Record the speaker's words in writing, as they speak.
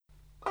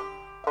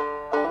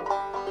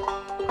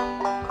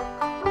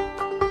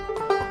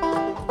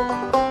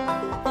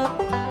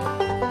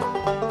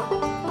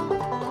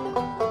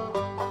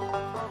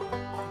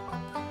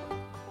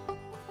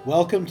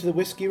Welcome to the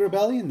Whiskey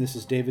Rebellion. This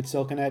is David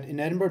Silkenet in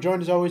Edinburgh,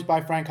 joined as always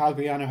by Frank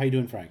Cogliano. How you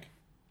doing, Frank?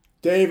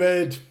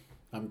 David,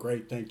 I'm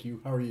great, thank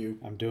you. How are you?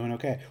 I'm doing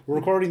okay. We're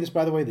recording this,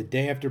 by the way, the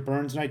day after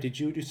Burns Night. Did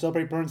you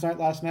celebrate Burns Night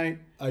last night?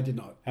 I did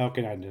not.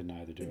 Okay, I didn't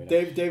either do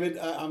it. David,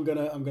 I'm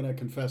gonna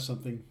confess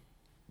something.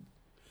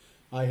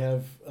 I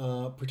have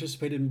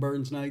participated in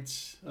Burns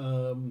Nights,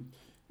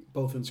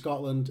 both in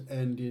Scotland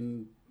and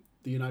in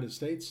the United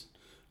States.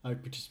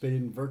 I've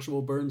participated in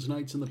virtual Burns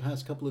Nights in the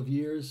past couple of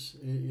years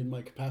in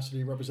my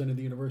capacity representing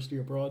the university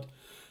abroad.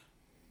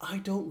 I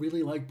don't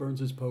really like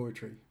Burns's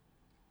poetry.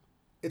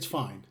 It's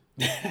fine.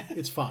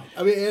 It's fine.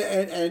 I mean,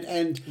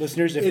 and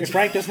listeners, if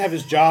Frank doesn't have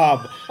his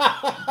job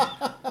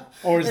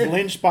or is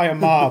lynched by a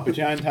mob by the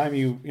time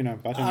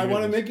I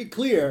want to make it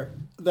clear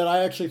that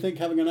I actually think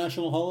having a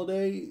national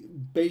holiday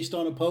based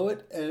on a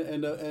poet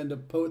and a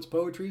poet's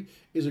poetry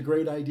is a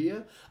great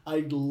idea. I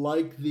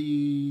like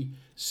the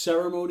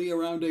ceremony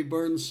around a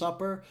Burns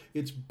supper.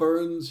 It's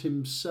Burns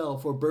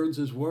himself or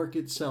Burns's work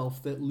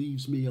itself that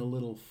leaves me a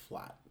little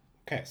flat.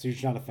 Okay, so you're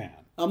just not a fan.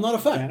 I'm not a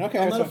fan. Okay,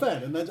 I'm not a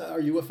fan. And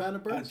are you a fan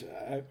of Burns?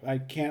 I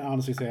can't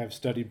honestly say I've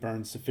studied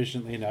Burns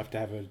sufficiently enough to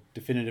have a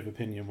definitive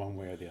opinion one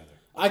way or the other.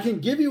 I can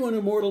give you an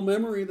immortal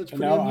memory that's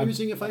pretty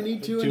amusing if I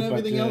need to, and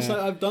everything else.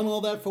 I've done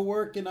all that for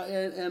work, and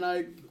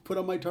I put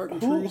on my tartan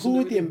trews. Who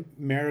would the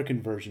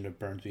American version of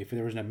Burns be if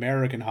there was an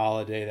American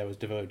holiday that was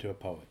devoted to a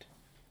poet?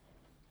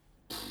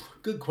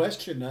 Good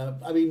question.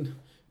 I mean,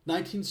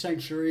 19th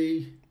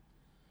century,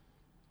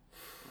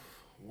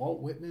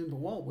 Walt Whitman, but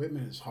Walt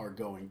Whitman is hard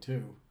going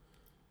too.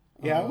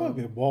 Yeah,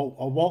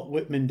 Walt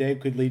Whitman Day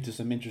could lead to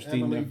some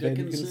interesting Emily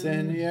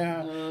Dickinson.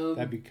 Yeah,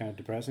 that'd be kind of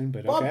depressing,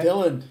 but Bob okay.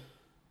 Dylan.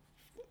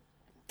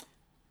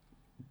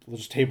 We'll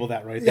just table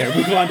that right there.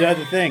 Move on to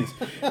other things.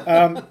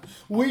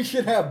 We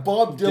should have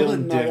Bob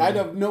Dylan night. I'd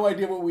have no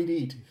idea what we'd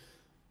eat.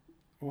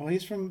 Well,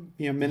 he's from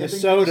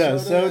Minnesota,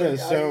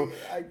 so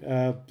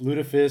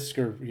lutefisk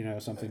or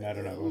something. I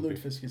don't know.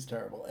 Lutefisk is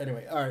terrible.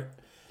 Anyway, all right.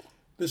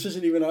 This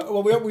isn't even.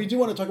 We do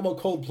want to talk about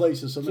cold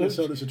places, so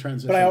Minnesota's a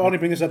transition. But I only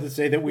bring this up to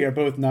say that we are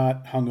both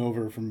not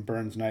hungover from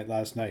Burns Night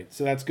last night,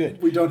 so that's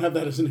good. We don't have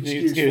that as an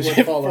excuse for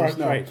what follows.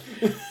 No. Right.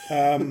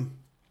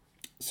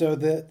 So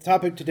the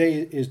topic today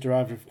is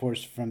derived, of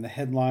course, from the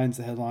headlines.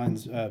 The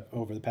headlines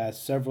over the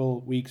past several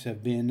weeks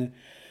have been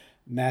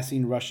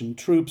massing Russian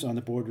troops on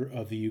the border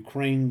of the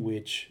Ukraine,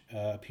 which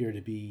appear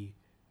to be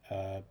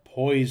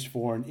poised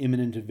for an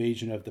imminent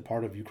invasion of the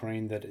part of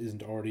Ukraine that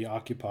isn't already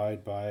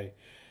occupied by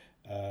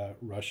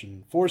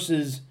Russian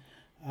forces.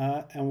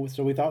 And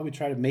so we thought we'd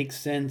try to make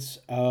sense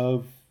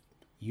of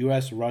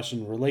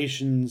U.S.-Russian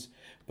relations,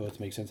 both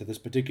make sense at this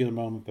particular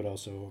moment, but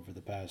also over the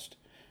past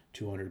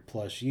 200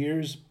 plus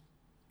years.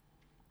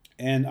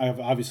 And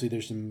obviously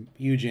there's some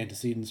huge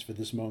antecedents for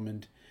this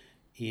moment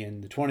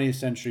in the 20th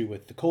century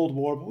with the Cold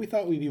War, but we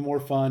thought we'd be more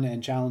fun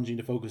and challenging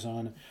to focus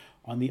on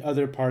the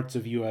other parts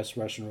of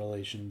U.S.-Russian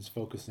relations,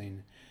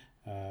 focusing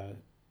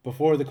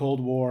before the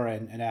Cold War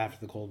and after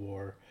the Cold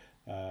War,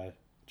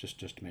 just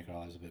to make our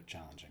lives a bit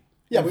challenging.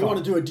 Yeah, we want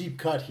to do a deep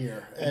cut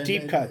here.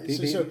 Deep cut.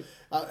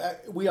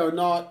 We are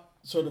not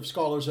sort of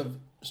scholars of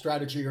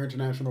strategy or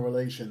international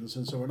relations,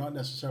 and so we're not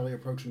necessarily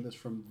approaching this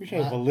from... We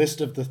should have a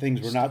list of the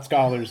things we're not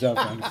scholars of.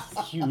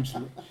 Huge.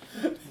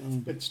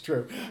 It's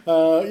true.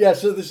 So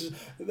this is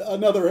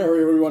another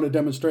area where we want to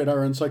demonstrate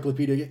our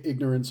encyclopedic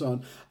ignorance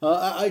on.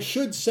 I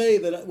should say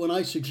that when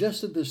I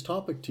suggested this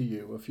topic to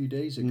you a few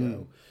days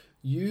ago,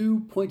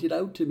 you pointed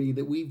out to me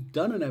that we've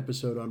done an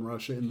episode on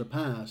Russia in the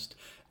past,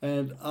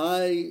 and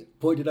I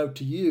pointed out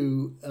to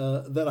you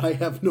that I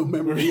have no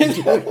memory of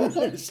doing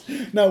this.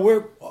 Now,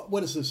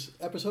 what is this,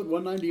 episode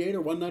 198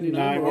 or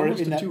 199? We're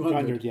almost to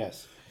 200.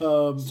 Yes.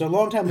 So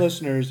long-time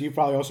listeners, you've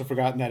probably also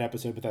forgotten that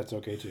episode, but that's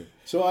okay too.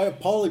 So I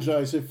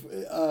apologize if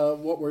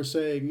what we're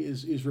saying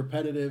is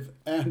repetitive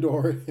and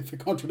or if it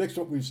contradicts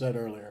what we've said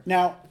earlier.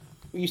 Now,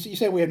 you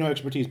say we have no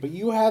expertise, but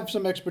you have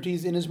some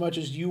expertise in as much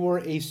as you were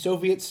a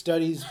Soviet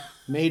studies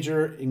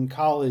major in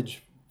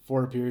college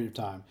for a period of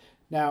time.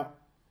 Now,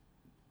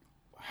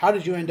 how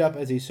did you end up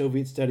as a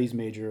Soviet studies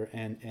major,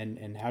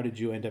 and how did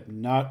you end up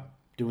not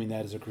doing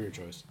that as a career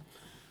choice?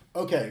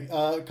 Okay,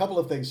 a couple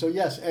of things. So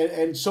yes,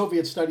 and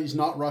Soviet studies,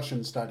 not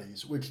Russian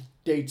studies, which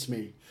dates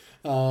me.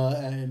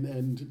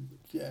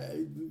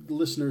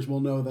 Listeners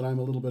will know that I'm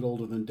a little bit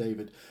older than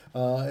David.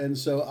 And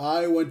so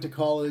I went to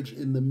college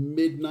in the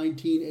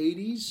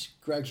mid-1980s,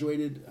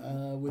 graduated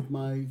with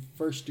my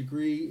first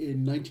degree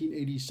in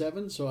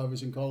 1987. So I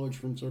was in college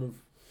from sort of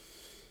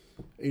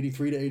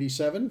 83 to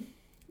 87.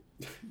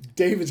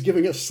 David's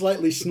giving a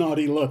slightly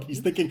snotty look. He's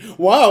thinking,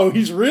 wow,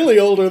 he's really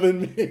older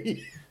than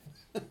me.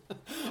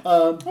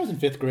 I was in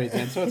fifth grade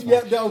then, so it's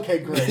fine. Yeah, okay,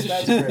 great.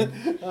 That's great.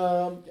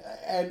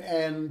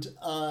 And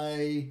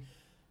I,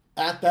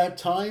 at that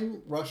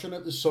time,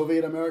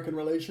 Soviet-American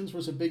relations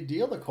was a big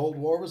deal. The Cold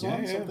War was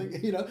on, and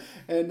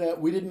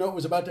we didn't know it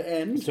was about to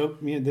end. So,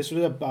 this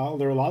was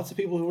there were lots of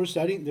people who were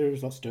studying.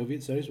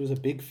 Soviet studies was a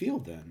big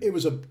field then. It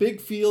was a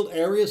big field.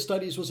 Area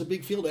studies was a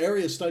big field.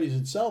 Area studies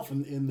itself,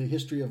 in the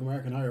history of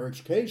American higher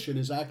education,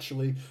 is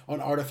actually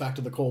an artifact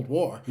of the Cold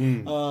War.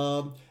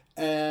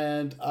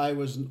 and I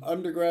was an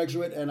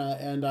undergraduate, and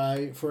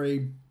I for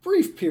a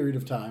brief period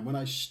of time, when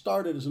I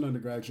started as an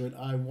undergraduate,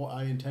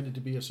 I intended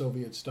to be a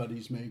Soviet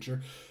studies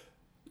major.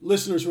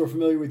 Listeners who are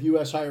familiar with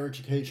U.S. higher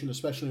education,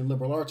 especially in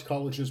liberal arts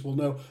colleges, will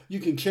know you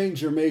can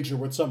change your major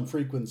with some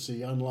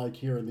frequency, unlike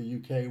here in the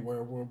U.K.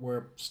 where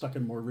we're stuck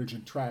in more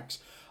rigid tracks.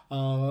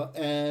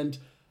 And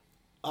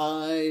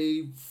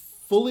I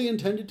fully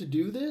intended to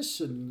do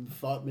this and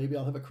thought maybe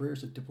I'll have a career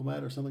as a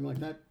diplomat or something like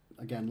that.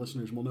 Again,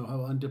 listeners will know how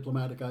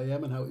undiplomatic I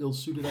am and how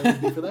ill-suited I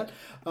would be for that.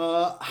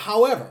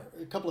 However,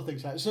 a couple of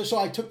things happened. So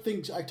I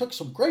took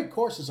some great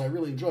courses I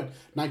really enjoyed.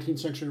 19th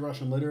century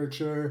Russian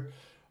literature,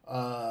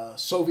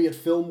 Soviet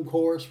film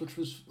course, which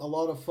was a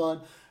lot of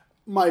fun.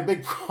 My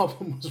big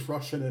problem was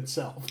Russian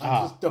itself.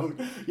 I just don't,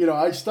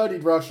 I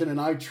studied Russian and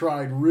I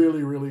tried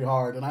really, really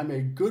hard. And I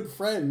made good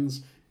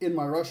friends in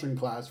my Russian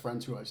class,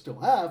 friends who I still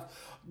have.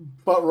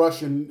 But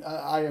Russian,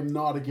 I am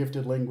not a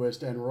gifted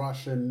linguist, and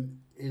Russian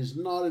is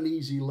not an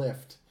easy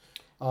lift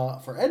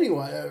for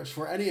anyone,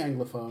 for any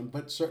Anglophone,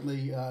 but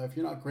certainly if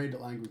you're not great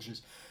at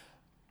languages.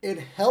 It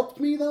helped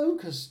me, though,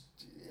 because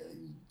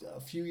a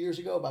few years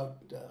ago, about,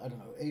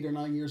 8 or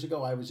 9 years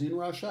ago, I was in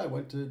Russia. I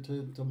went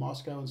to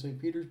Moscow and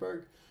St.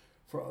 Petersburg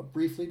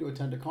briefly to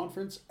attend a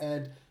conference,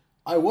 and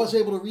I was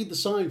able to read the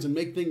signs and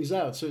make things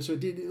out. So it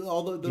did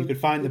all the you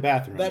could find the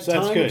bathroom. That so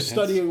time of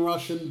studying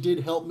Russian did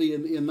help me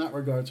in that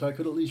regard. So I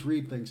could at least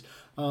read things.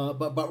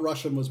 But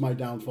Russian was my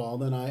downfall.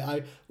 Then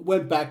I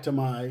went back to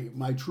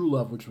my true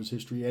love, which was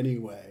history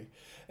anyway.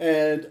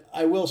 And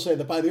I will say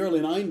that by the early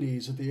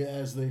 90s,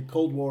 as the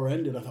Cold War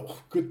ended, I thought, well,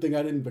 good thing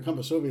I didn't become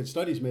a Soviet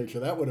studies major.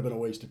 That would have been a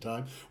waste of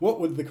time. What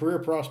would the career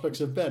prospects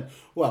have been?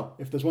 Well,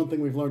 if there's one thing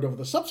we've learned over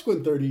the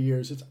subsequent 30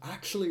 years, it's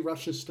actually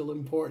Russia's still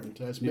important,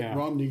 as Mitt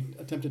Romney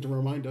attempted to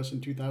remind us in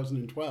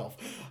 2012.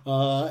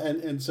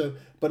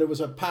 But it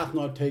was a path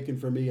not taken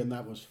for me, and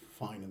that was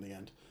fine in the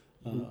end.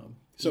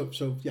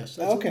 So yes,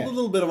 that's a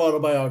little bit of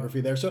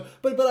autobiography there. So,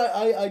 but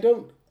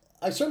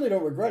I certainly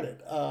don't regret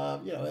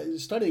it.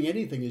 Studying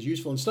anything is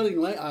useful,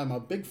 and I'm a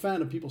big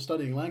fan of people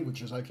studying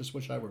languages. I just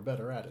wish I were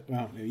better at it.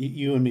 Well,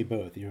 you and me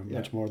both. You're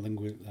much more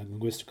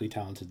linguistically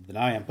talented than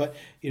I am. But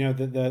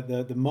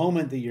the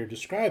moment that you're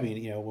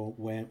describing,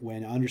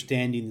 when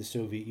understanding the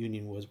Soviet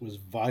Union was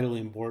vitally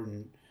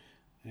important,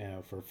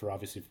 for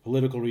obviously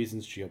political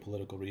reasons,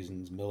 geopolitical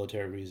reasons,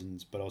 military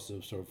reasons, but also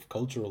sort of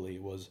culturally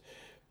was.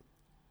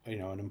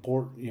 An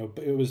important,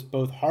 it was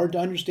both hard to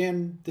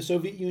understand the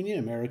Soviet Union.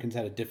 Americans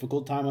had a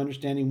difficult time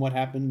understanding what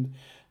happened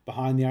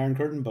behind the Iron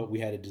Curtain, but we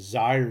had a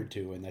desire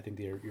to, and I think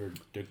your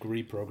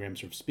degree program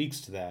sort of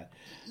speaks to that.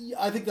 Yeah,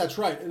 I think that's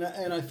right.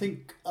 And I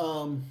think,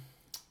 there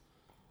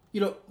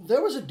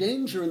was a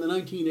danger in the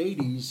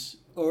 1980s,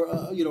 or,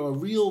 a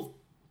real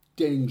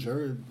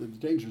danger. The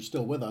danger is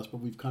still with us,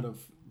 but we've kind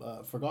of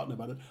forgotten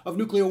about it, of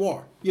nuclear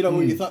war.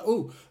 Where you thought,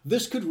 oh,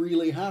 this could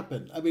really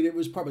happen. I mean, it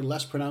was probably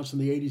less pronounced in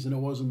the 80s than it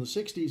was in the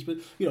 60s, but,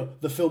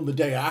 the film The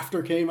Day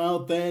After came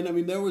out then. I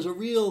mean, there was a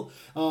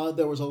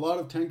lot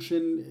of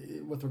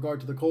tension with regard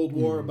to the Cold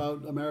War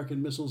about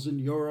American missiles in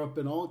Europe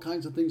and all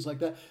kinds of things like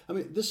that. I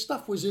mean, this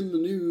stuff was in the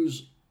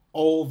news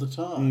all the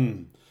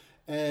time.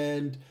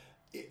 And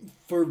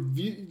for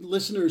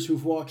listeners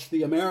who've watched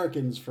The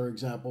Americans, for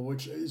example,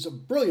 which is a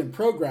brilliant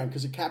program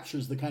because it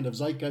captures the kind of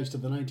zeitgeist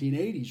of the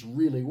 1980s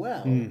really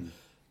well.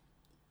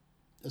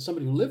 As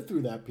somebody who lived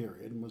through that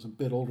period and was a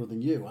bit older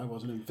than you, I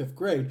wasn't in 5th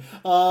grade,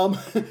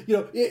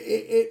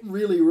 it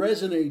really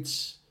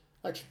resonates.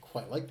 I actually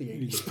quite like the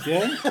 80s.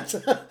 Yeah.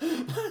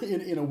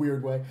 in a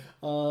weird way.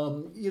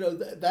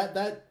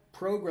 That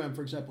program,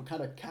 for example,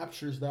 kind of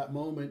captures that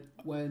moment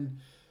when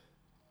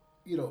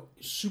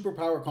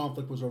superpower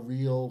conflict was a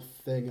real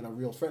thing and a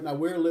real threat. Now,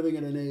 we're living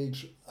in an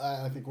age,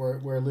 I think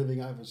we're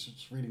living, I was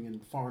just reading in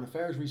Foreign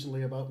Affairs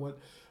recently about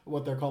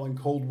what they're calling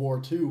Cold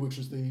War II, which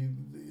is the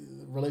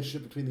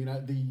relationship between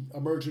the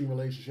emerging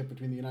relationship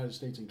between the United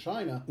States and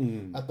China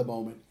at the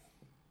moment.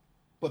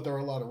 But there are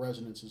a lot of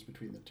resonances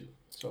between the two.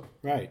 So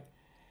right.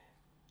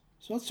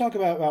 So let's talk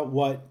about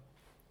what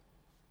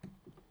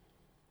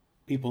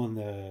people in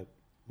the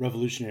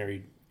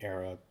revolutionary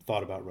era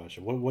thought about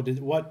Russia.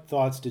 What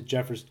thoughts did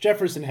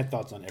Jefferson had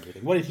thoughts on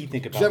everything? What did he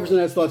think about Jefferson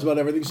has thoughts about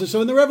everything.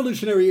 So in the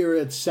revolutionary era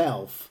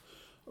itself,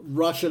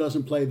 Russia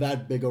doesn't play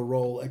that big a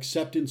role,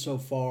 except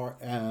insofar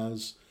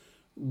as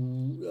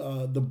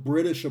the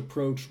British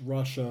approached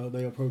Russia.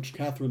 They approached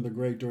Catherine the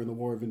Great during the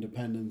War of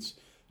Independence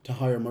to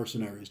hire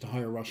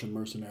Russian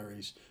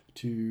mercenaries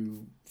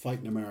to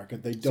fight in America.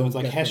 They don't. So it's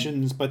like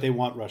Hessians, but they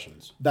want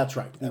Russians. That's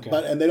right. Okay.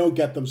 And they don't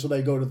get them, so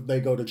they go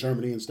to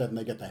Germany instead, and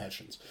they get the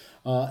Hessians.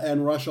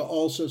 And Russia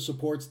also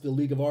supports the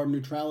League of Armed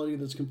Neutrality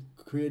that's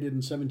created in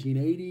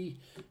 1780,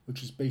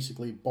 which is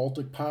basically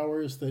Baltic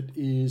powers that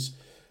is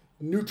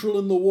neutral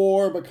in the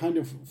war, but kind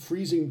of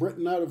freezing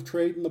Britain out of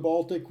trade in the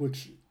Baltic,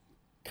 which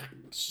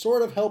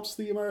sort of helps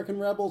the American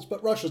rebels.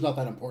 But Russia's not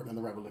that important in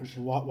the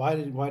revolution. Why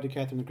did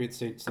Catherine the Great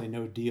say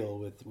no deal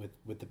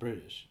with the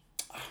British?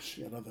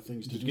 She had other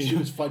things to do. She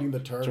was fighting the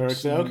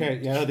Turks.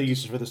 Okay, other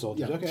uses for the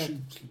soldiers. Yeah, okay.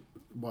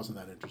 wasn't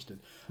that interested.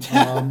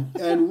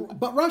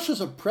 But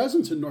Russia's a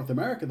presence in North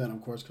America then,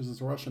 of course, because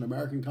it's a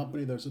Russian-American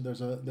company. There's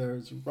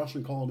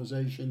Russian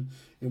colonization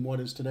in what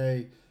is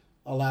today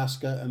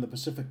Alaska and the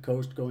Pacific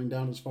coast, going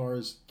down as far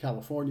as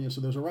California.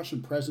 So there's a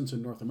Russian presence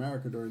in North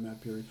America during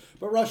that period.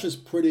 But Russia's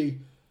pretty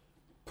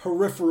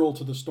peripheral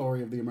to the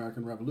story of the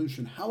American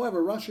Revolution.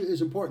 However, Russia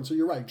is important. So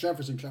you're right,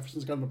 Jefferson's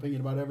got an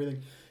opinion about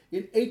everything.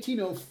 In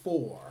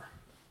 1804,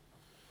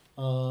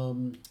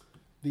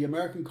 the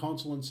American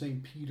consul in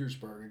St.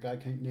 Petersburg, a guy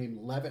named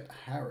Levitt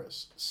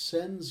Harris,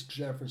 sends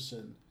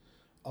Jefferson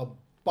a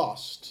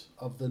bust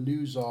of the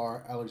new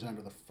Tsar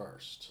Alexander I.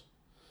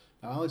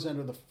 Now,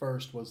 Alexander I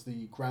was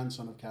the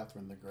grandson of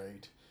Catherine the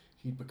Great.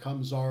 He'd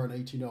become Tsar in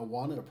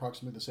 1801 at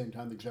approximately the same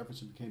time that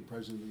Jefferson became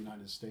president of the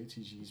United States.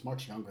 He's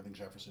much younger than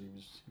Jefferson.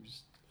 He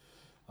was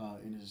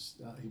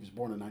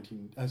born in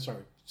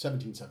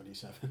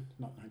 1777,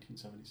 not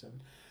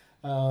 1977.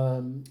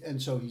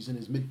 And so he's in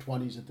his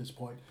mid-20s at this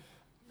point.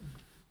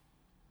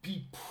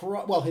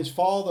 His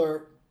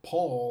father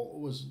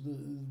Paul was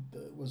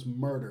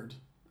murdered,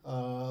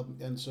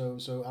 and so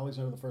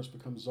Alexander I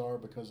becomes Tsar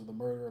because of the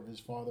murder of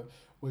his father,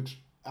 which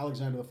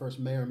Alexander I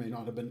may or may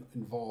not have been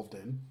involved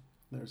in.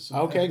 Good.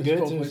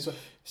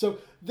 So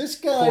this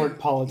guy, court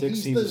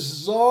politics, he's the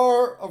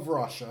Tsar of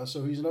Russia.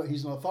 So he's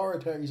an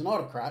authoritarian. He's an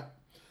autocrat.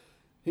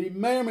 He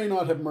may or may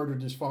not have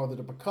murdered his father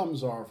to become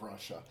Tsar of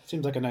Russia.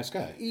 Seems like a nice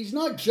guy. He's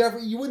not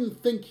You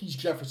wouldn't think he's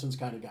Jefferson's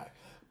kind of guy,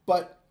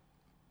 but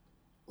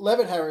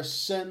Levitt Harris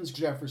sends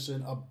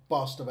Jefferson a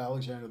bust of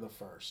Alexander I,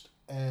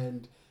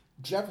 and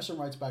Jefferson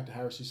writes back to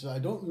Harris. He says, "I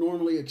don't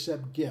normally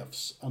accept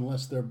gifts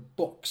unless they're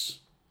books,"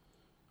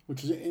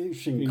 which is an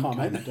interesting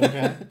comment,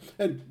 okay.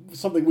 and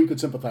something we could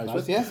sympathize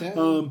with. Yes.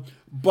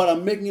 But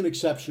I'm making an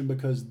exception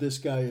because this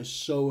guy is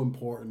so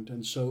important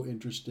and so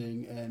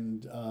interesting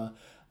and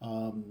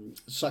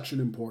such an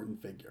important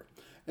figure.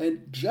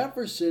 And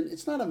Jefferson,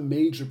 it's not a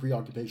major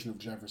preoccupation of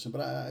Jefferson,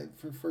 but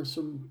for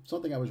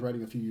something I was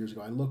writing a few years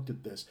ago, I looked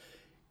at this.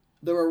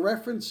 There are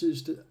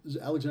references to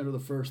Alexander I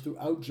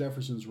throughout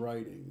Jefferson's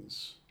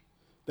writings.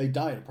 They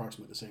died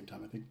approximately at the same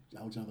time. I think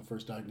Alexander I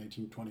died in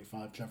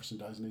 1825. Jefferson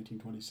dies in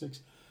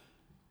 1826.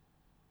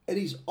 And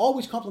he's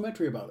always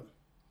complimentary about him.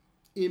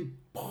 In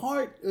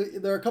part,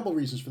 there are a couple of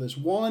reasons for this.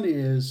 One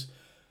is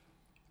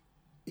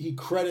he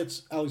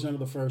credits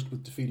Alexander I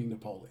with defeating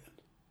Napoleon.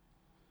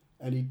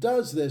 And he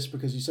does this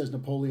because he says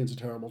Napoleon's a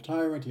terrible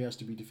tyrant, he has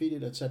to be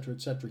defeated, etc.,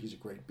 etc. He's a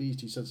great beast.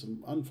 He says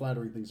some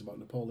unflattering things about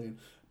Napoleon,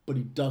 but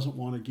he doesn't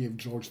want to give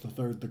George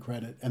III the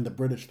credit and the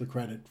British the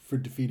credit for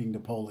defeating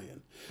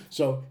Napoleon.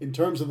 So in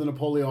terms of the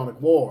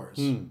Napoleonic Wars,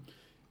 he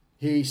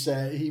gives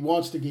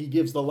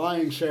the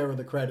lion's share of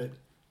the credit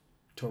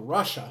to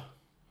Russia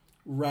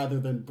rather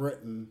than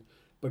Britain,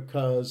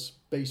 because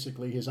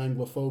basically his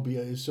Anglophobia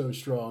is so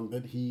strong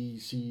that he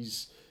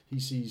sees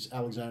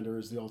Alexander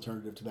as the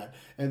alternative to that.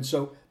 And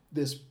so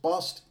this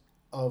bust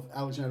of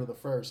Alexander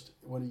I,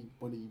 when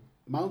he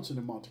mounts it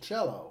in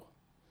Monticello,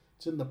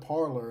 it's in the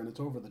parlor and it's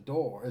over the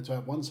door. It's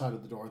at one side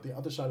of the door. At the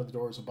other side of the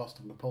door is a bust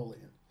of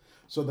Napoleon.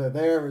 So they're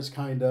there as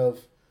kind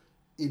of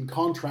in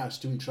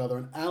contrast to each other.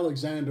 And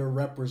Alexander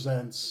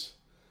represents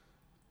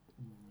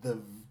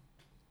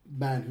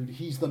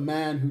he's the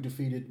man who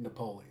defeated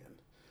Napoleon.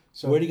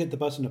 So where do you get the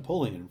bust of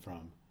Napoleon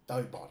from? Oh,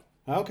 he bought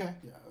it. Okay.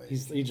 Yeah,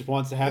 he just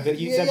wants to have it.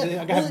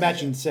 I have a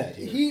matching set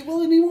here. He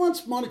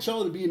wants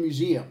Monticello to be a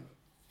museum.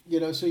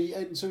 So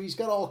he's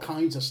got all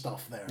kinds of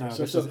stuff there.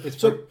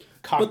 It's for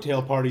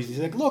cocktail parties. He's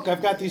like, look,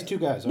 I've got these two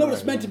guys. No,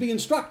 it's meant to be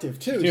instructive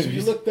too. So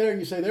you look there and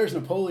you say, "There's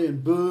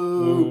Napoleon,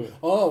 boo!"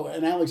 Oh,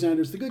 and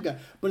Alexander's the good guy.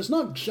 But it's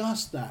not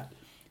just that.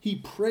 He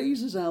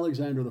praises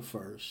Alexander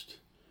I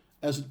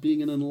as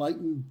being an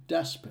enlightened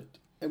despot,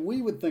 and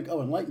we would think,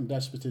 "Oh, enlightened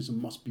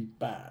despotism must be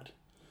bad."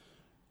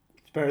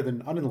 It's better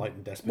than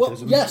unenlightened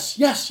despotism. Well, yes.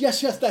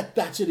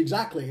 That's it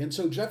exactly. And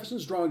so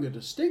Jefferson's drawing a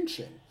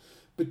distinction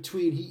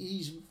between,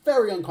 he's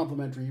very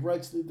uncomplimentary. He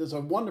writes, there's a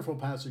wonderful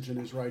passage in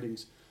his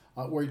writings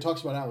where he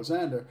talks about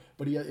Alexander,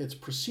 but it's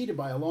preceded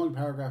by a long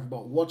paragraph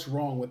about what's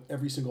wrong with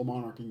every single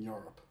monarch in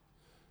Europe.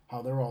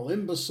 How they're all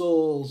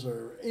imbeciles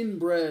or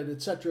inbred,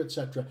 etc.,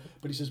 etc.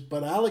 But he says,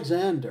 but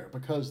Alexander,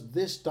 because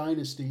this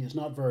dynasty is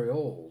not very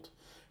old,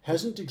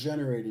 hasn't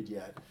degenerated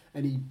yet,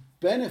 and he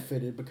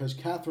benefited because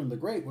Catherine the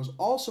Great was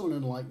also an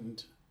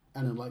enlightened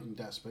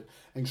despot,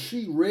 and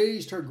she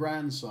raised her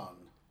grandson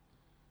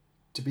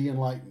to be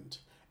enlightened.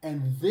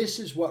 And this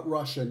is what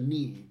Russia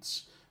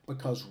needs,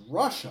 because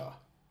Russia,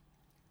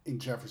 in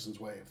Jefferson's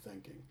way of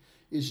thinking,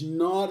 is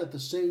not at the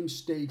same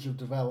stage of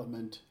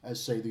development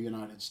as, say, the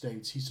United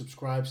States. He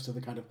subscribes to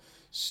the kind of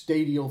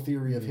stadial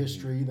theory of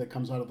history that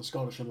comes out of the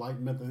Scottish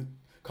Enlightenment. The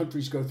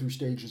countries go through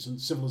stages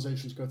and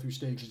civilizations go through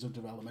stages of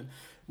development.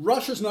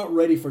 Russia's not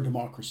ready for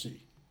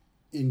democracy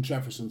in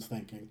Jefferson's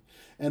thinking.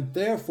 And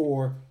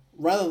therefore,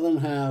 rather than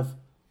have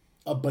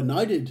a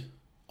benighted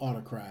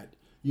autocrat,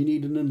 you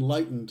need an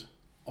enlightened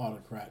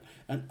autocrat.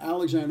 And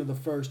Alexander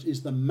I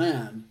is the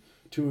man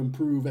to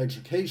improve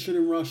education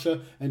in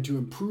Russia, and to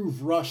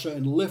improve Russia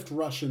and lift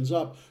Russians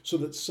up so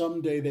that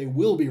someday they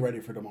will be ready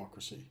for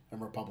democracy and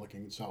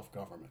republican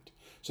self-government.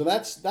 So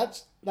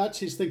that's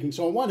his thinking.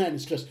 So on one hand,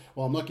 it's just,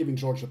 well, I'm not giving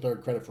George III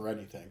credit for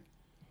anything.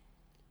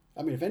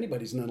 I mean, if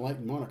anybody's an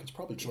enlightened monarch, it's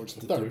probably George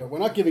III. But we're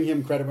not giving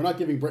him credit. We're not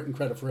giving Britain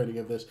credit for any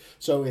of this.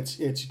 So it's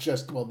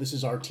just, well, this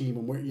is our team,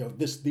 and we're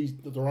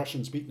the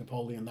Russians beat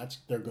Napoleon.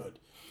 They're good.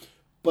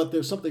 But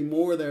there's something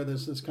more there.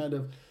 There's this kind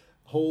of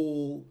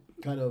whole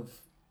kind of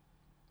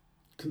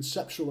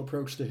conceptual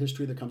approach to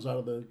history that comes out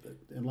of the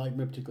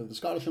Enlightenment, particularly the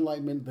Scottish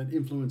Enlightenment, that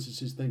influences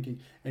his thinking.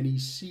 And he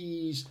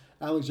sees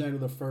Alexander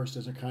I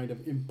as a kind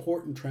of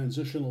important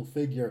transitional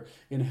figure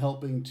in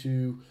helping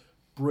to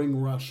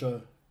bring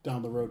Russia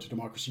down the road to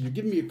democracy. You're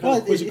giving me a kind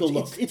of quizzical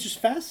look. It's just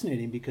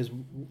fascinating because,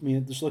 I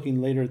mean, just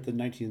looking later at the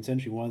 19th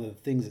century, one of the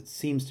things that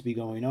seems to be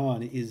going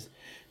on is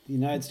the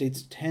United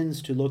States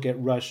tends to look at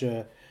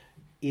Russia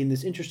in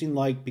this interesting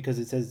light because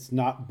it says it's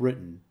not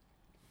Britain.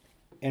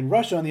 And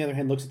Russia, on the other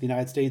hand, looks at the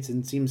United States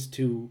and seems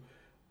to,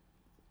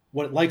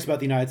 what it likes about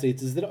the United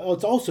States is that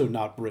it's also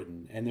not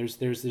Britain. And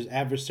there's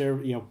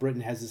adversary,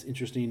 Britain has this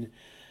interesting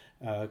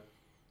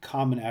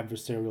common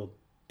adversarial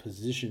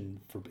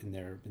position in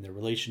their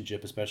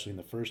relationship, especially in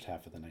the first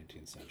half of the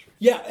 19th century.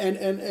 Yeah,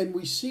 and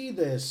we see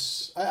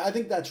this. I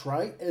think that's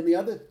right. And the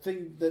other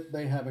thing that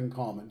they have in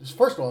common is,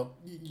 first of all,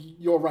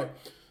 you're right.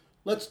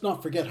 Let's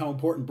not forget how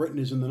important Britain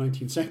is in the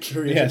 19th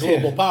century as a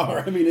global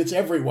power. I mean, it's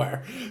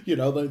everywhere.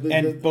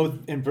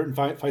 Britain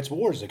fights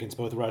wars against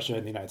both Russia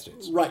and the United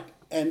States. Right,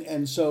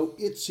 and so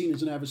it's seen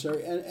as an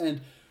adversary,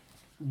 and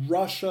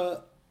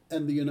Russia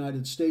and the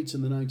United States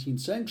in the 19th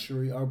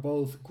century are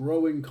both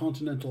growing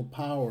continental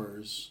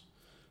powers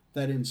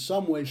that in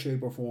some way,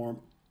 shape, or form,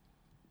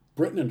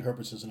 Britain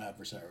interprets as an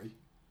adversary,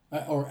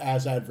 or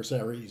as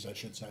adversaries, I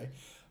should say.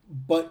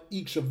 But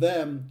each of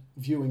them,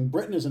 viewing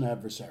Britain as an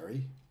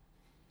adversary,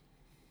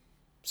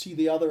 see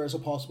the other as a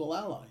possible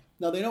ally.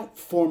 Now, they don't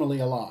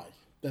formally ally.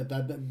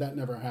 That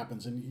never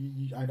happens.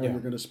 And I know you're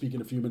going to speak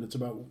in a few minutes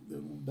about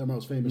their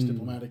most famous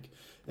diplomatic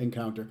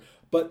encounter.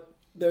 But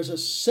there's a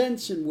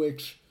sense in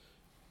which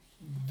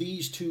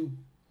these two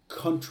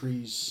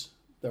countries,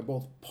 they're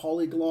both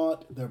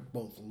polyglot, they're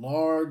both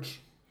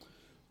large,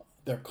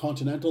 they're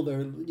continental.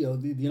 They're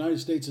the United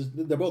States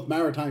they're both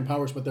maritime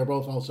powers, but they're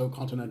both also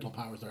continental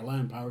powers. They're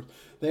land powers.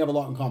 They have a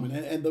lot in common.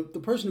 And the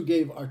person who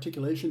gave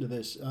articulation to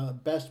this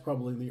best,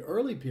 probably in the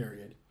early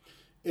period,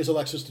 is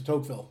Alexis de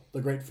Tocqueville,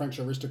 the great French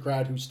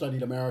aristocrat who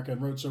studied America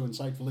and wrote so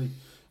insightfully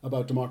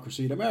about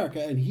democracy in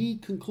America. And he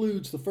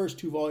concludes the first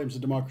two volumes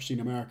of Democracy in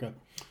America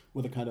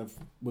with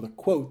a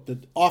quote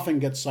that often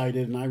gets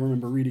cited, and I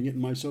remember reading it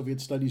in my Soviet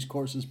studies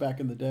courses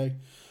back in the day.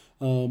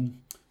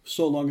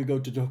 So long ago,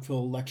 de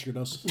Tocqueville lectured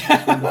us.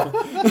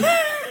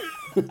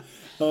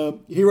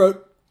 He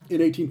wrote in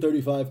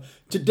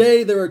 1835,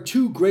 "Today there are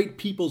two great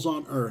peoples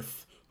on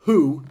earth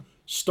who,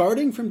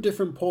 starting from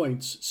different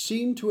points,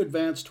 seem to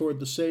advance toward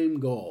the same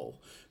goal.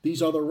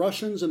 These are the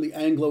Russians and the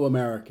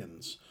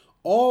Anglo-Americans.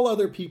 All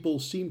other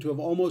peoples seem to have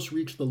almost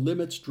reached the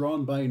limits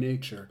drawn by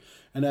nature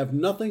and have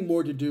nothing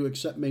more to do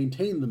except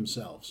maintain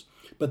themselves.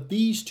 But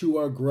these two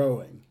are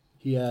growing."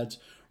 He adds,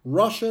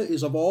 "Russia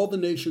is of all the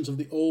nations of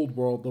the Old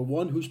World the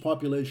one whose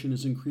population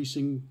is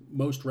increasing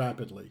most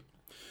rapidly.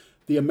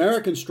 The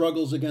American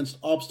struggles against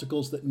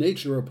obstacles that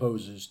nature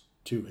opposes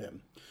to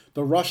him.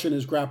 The Russian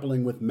is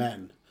grappling with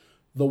men.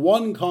 The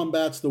one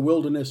combats the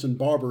wilderness and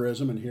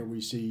barbarism," and here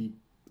we see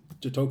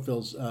de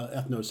Tocqueville's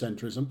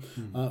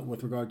ethnocentrism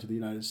with regard to the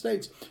United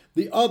States.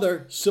 "The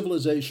other,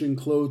 civilization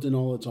clothed in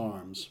all its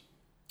arms.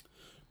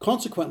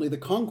 Consequently, the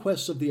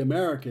conquests of the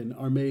American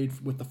are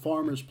made with the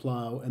farmer's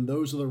plow and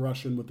those of the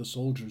Russian with the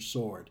soldier's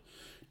sword.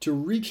 To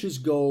reach his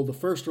goal, the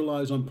first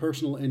relies on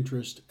personal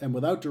interest and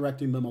without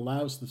directing them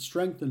allows the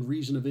strength and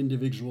reason of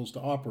individuals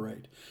to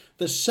operate.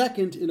 The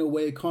second, in a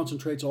way,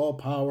 concentrates all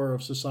power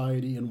of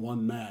society in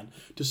one man."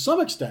 To some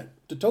extent,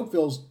 de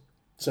Tocqueville's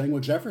saying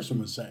what Jefferson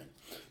was saying.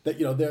 That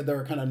there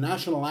are kind of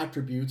national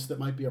attributes that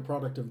might be a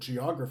product of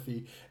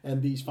geography,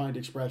 and these find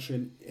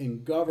expression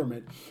in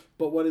government.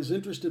 But what is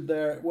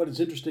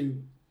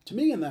interesting to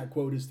me in that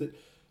quote is that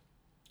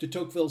de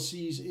Tocqueville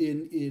sees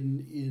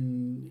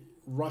in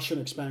Russian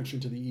expansion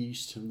to the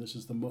east, and this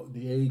is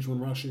the age when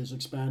Russia is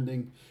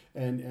expanding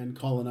and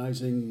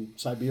colonizing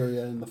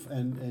Siberia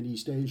and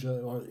East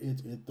Asia, or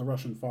the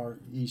Russian Far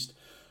East,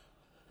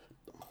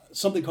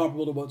 something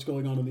comparable to what's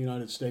going on in the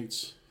United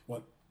States.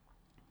 What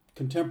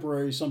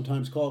contemporaries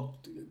sometimes call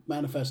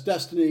manifest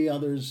destiny,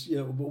 others,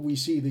 but we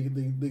see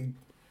the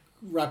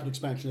rapid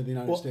expansion of the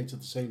United States at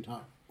the same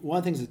time. One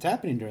of the things that's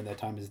happening during that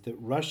time is that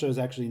Russia is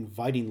actually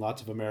inviting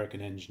lots of American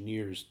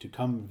engineers to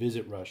come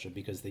visit Russia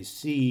because they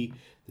see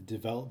the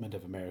development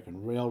of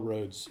American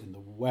railroads in the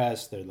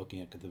West. They're looking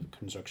at the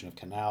construction of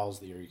canals,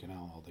 the Erie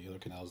Canal, all the other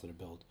canals that are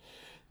built.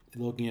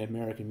 They're looking at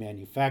American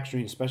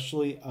manufacturing,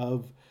 especially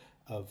of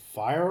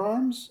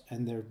firearms,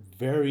 and they're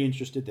very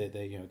interested.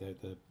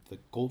 The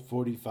Colt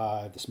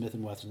 45, the Smith &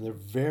 Wesson, they're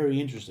very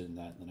interested in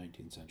that in the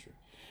 19th century.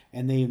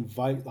 and they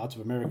invite lots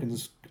of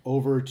Americans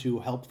over to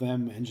help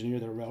them engineer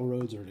their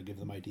railroads or to give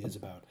them ideas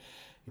about,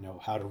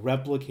 how to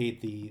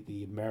replicate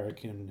the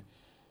American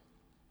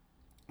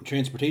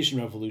transportation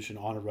revolution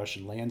on a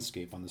Russian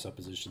landscape, on the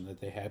supposition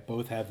that they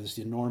both have this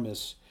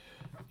enormous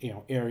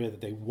area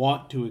that they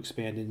want to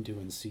expand into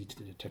and see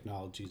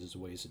technologies as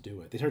ways to do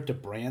it. They start to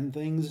brand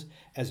things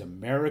as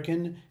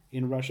American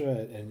in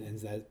Russia, and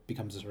that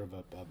becomes a sort of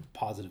a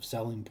positive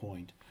selling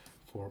point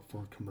for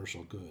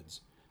commercial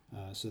goods.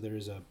 So there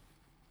is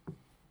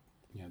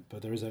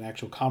but there is an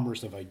actual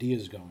commerce of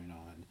ideas going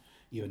on,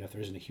 even if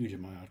there isn't a huge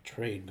amount of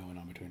trade going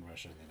on between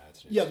Russia and the United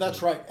States. Yeah,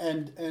 that's right.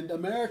 And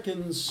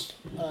Americans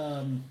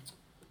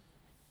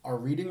are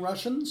reading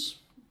Russians.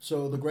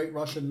 So the great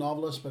Russian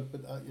novelists, but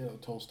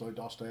Tolstoy,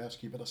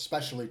 Dostoevsky, but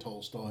especially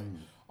Tolstoy,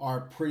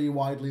 are pretty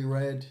widely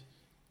read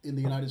in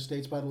the United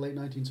States by the late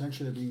 19th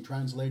century. They're being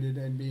translated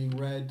and being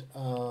read.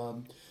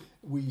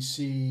 We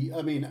see,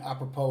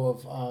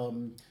 apropos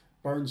of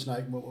Burns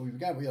Night, what we've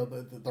got,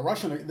 the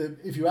Russian,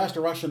 if you asked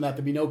a Russian that,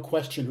 there'd be no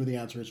question who the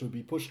answer is, would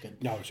be Pushkin.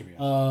 No, it should be.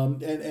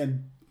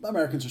 And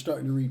Americans are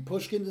starting to read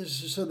Pushkin,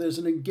 so there's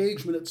an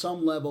engagement at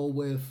some level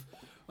with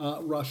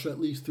Russia, at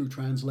least through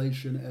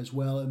translation as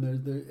well,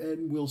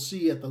 and we'll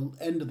see at the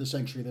end of the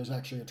century there's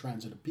actually a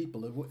transit of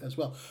people as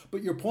well.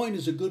 But your point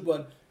is a good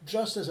one.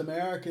 Just as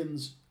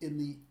Americans in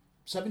the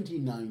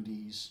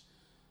 1790s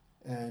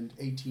and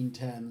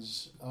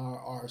 1810s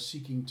are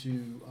seeking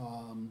to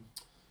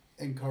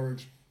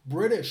encourage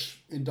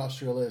British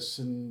industrialists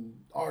and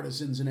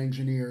artisans and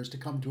engineers to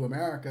come to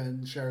America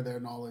and share their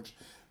knowledge,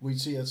 we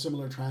see a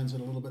similar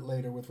transit a little bit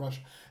later with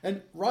Russia.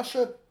 And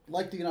Russia,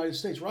 like the United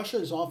States,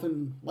 Russia is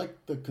often,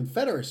 like the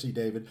Confederacy,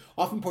 David,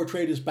 often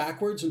portrayed as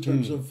backwards in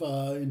terms of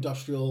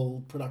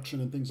industrial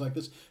production and things like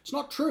this. It's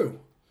not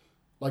true.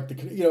 Like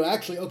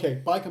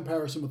by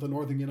comparison with the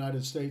northern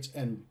United States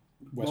and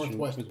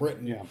Northwest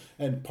Britain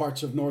and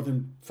parts of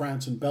northern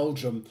France and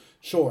Belgium,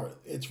 sure,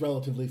 it's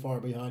relatively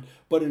far behind.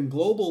 But in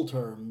global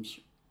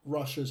terms,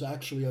 Russia's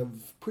actually a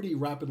pretty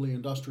rapidly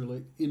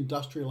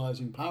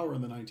industrializing power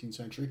in the 19th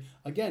century.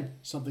 Again,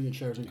 something it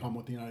shares in common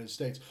with the United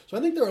States. So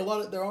I think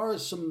there are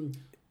some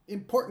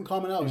important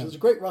commonalities. There's a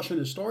great Russian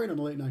historian in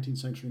the late 19th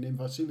century named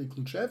Vasily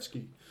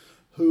Kluchevsky,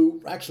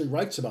 who actually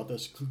writes about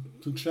this.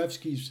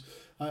 Kluchevsky's,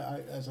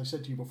 as I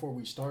said to you before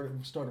we started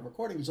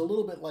recording, he's a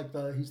little bit like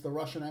he's the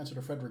Russian answer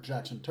to Frederick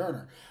Jackson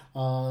Turner.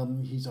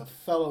 He's a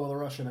fellow of the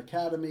Russian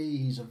Academy.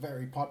 He's a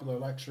very popular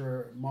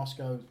lecturer at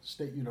Moscow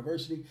State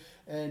University,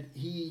 and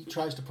he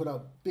tries to put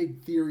out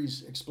big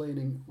theories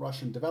explaining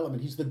Russian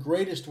development. He's the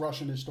greatest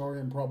Russian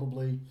historian,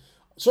 probably,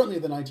 certainly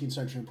of the 19th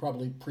century, and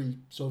probably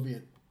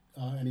pre-Soviet,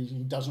 and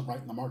he doesn't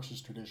write in the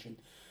Marxist tradition.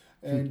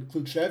 And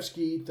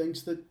Kluchevsky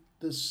thinks that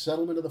the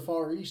settlement of the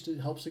Far East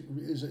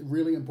is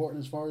really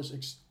important as far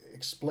as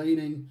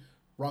explaining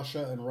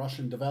Russia and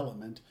Russian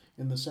development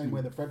in the same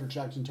way that Frederick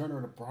Jackson Turner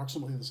at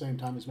approximately the same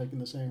time is making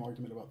the same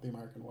argument about the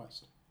American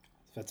West.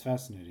 That's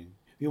fascinating.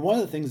 One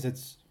of the things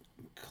that's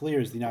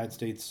clear is the United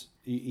States,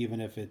 even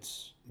if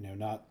it's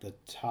not the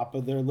top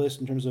of their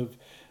list in terms of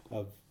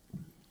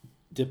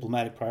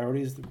diplomatic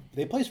priorities,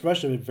 they place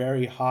Russia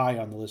very high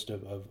on the list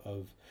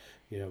of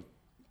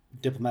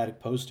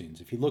diplomatic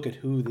postings. If you look at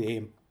who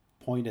they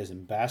appoint as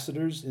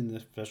ambassadors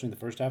especially in the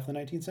first half of the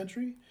 19th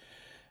century,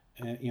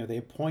 they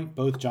appoint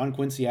both John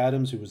Quincy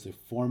Adams, who was the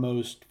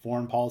foremost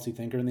foreign policy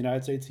thinker in the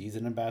United States. He's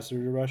an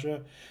ambassador to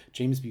Russia.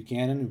 James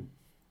Buchanan,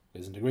 who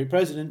isn't a great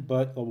president,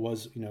 but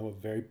was a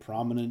very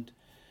prominent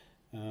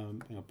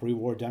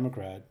pre-war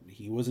Democrat.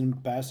 He was an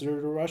ambassador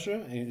to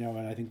Russia. And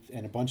I think,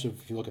 and a bunch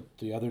of, if you look at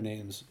the other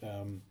names,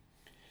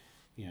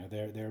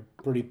 they're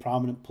pretty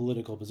prominent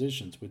political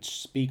positions,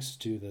 which speaks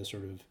to the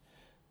sort of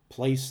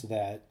place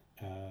that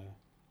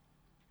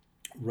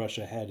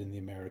Russia had in the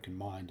American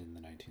mind in the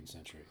 19th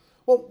century.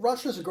 Well,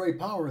 Russia's a great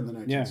power in the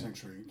 19th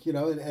century,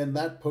 and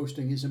that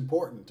posting is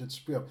important. It's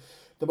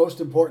the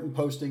most important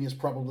posting is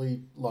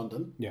probably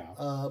London. Yeah.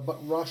 But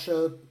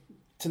Russia,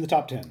 it's in the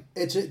top 10.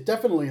 It's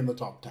definitely in the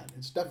top 10.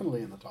 It's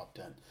definitely in the top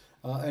 10.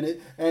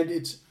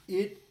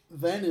 It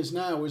then is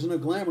now isn't a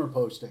glamour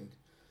posting.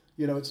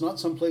 It's not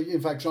some place.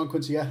 In fact, John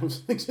Quincy Adams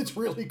thinks it's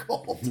really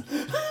cold,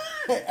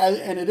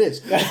 and it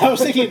is. I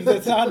was thinking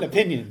that's not an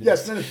opinion.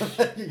 Yes,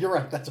 you're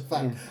right. That's a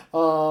fact.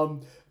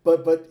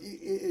 But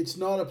it's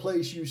not a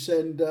place you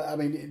send.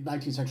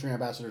 19th century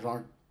ambassadors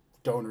aren't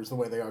donors the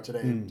way they are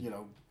today.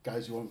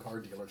 Guys who own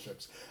car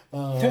dealerships,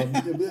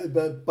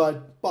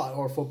 but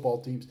or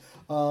football teams.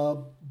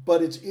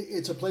 But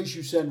it's a place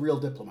you send real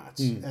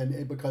diplomats,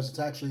 and because it's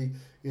actually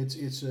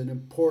it's an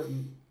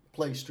important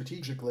place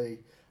strategically,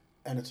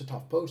 and it's a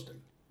tough posting.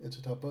 It's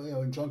a tough.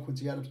 And John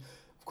Quincy Adams,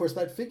 of course,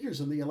 that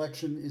figures in the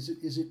election. Is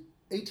it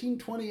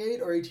 1828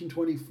 or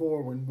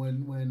 1824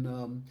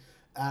 when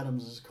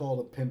Adams is called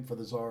a pimp for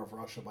the Tsar of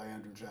Russia by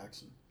Andrew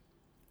Jackson?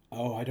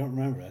 Oh, I don't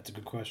remember. That's a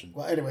good question.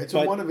 Well, anyway, it's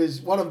one of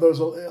those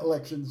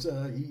elections.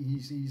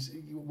 He's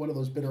one of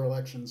those bitter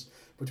elections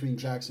between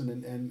Jackson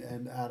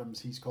and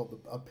Adams. He's called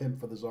a pimp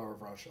for the Tsar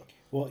of Russia.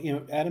 Well,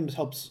 Adams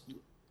helps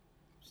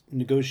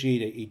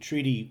negotiate a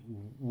treaty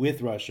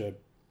with Russia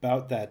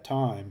about that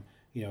time,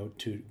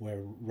 to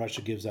where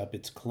Russia gives up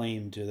its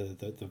claim to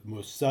the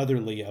most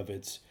southerly of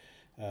its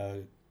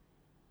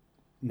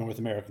North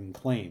American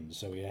claims.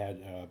 So it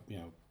had,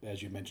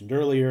 as you mentioned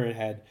earlier, it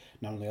had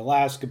not only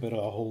Alaska, but a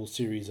whole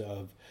series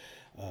of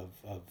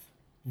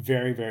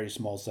very, very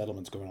small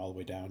settlements going all the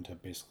way down to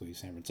basically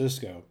San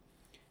Francisco.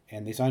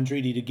 And they signed a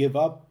treaty to give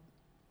up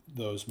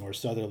those more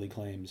southerly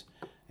claims.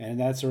 And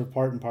that's sort of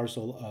part and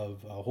parcel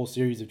of a whole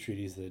series of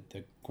treaties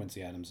that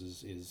Quincy Adams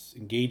is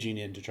engaging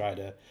in to try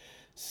to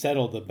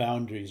settle the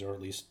boundaries, or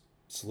at least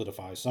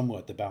solidify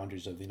somewhat the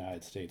boundaries of the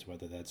United States,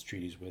 whether that's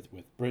treaties with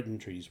Britain,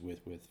 treaties with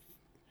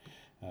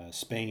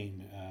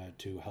Spain,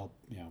 to help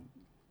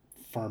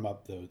firm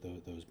up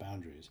those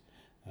boundaries.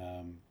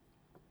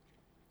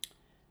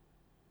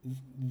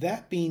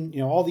 That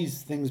being, all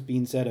these things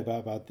being said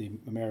about the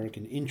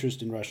American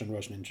interest in Russia and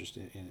Russian interest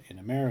in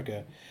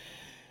America,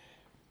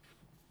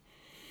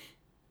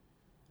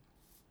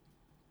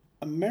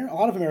 a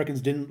lot of Americans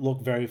didn't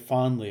look very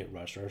fondly at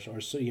Russia, or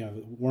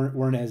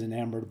weren't as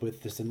enamored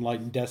with this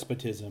enlightened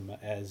despotism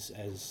as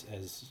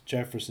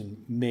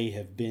Jefferson may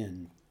have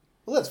been.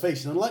 Well, let's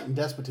face it, enlightened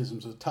despotism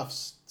is a tough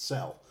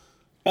sell.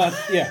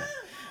 Yeah,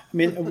 I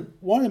mean,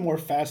 one of the more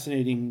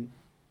fascinating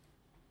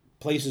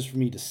places for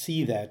me to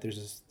see that, there's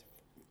this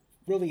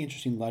really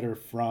interesting letter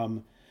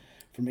from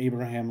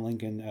Abraham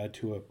Lincoln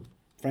to a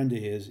friend of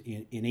his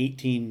in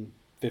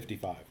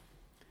 1855,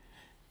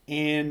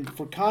 and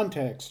for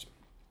context.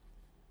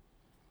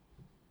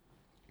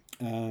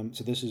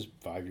 So this is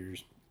 5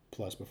 years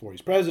plus before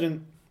he's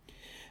president.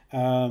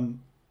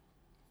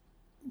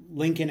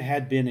 Lincoln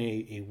had been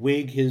a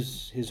Whig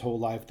his whole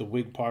life. The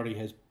Whig Party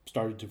has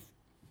started to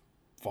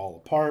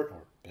fall apart,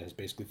 or has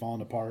basically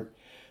fallen apart.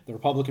 The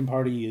Republican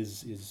Party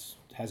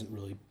hasn't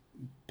really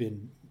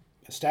been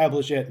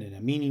established yet in a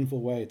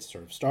meaningful way. It's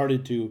sort of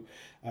started to,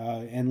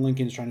 and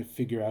Lincoln is trying to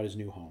figure out his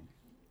new home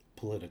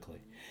politically.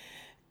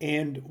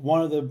 And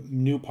one of the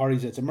new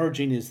parties that's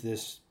emerging is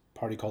this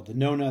party called the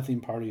Know Nothing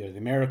Party, or the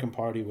American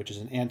Party, which is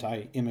an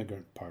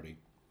anti-immigrant party.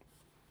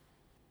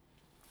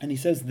 And he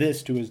says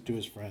this to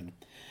his friend: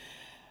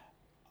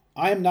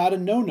 "I am not a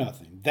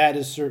know-nothing, that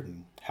is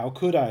certain. How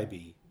could I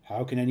be?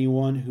 How can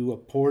anyone who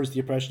abhors the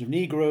oppression of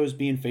Negroes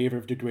be in favor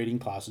of degrading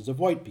classes of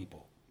white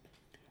people?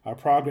 Our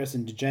progress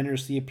in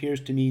degeneracy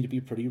appears to me to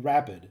be pretty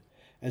rapid.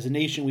 As a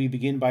nation, we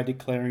begin by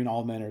declaring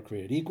all men are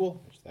created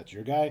equal." That's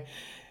your guy.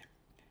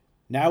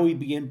 "Now we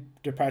begin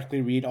to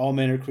practically read all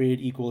men are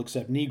created equal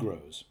except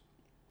Negroes.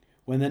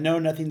 When the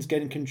know-nothings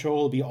get in control,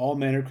 it'll be all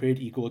men are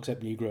created equal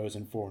except Negroes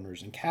and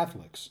foreigners and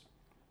Catholics.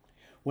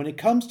 When it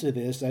comes to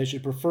this, I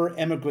should prefer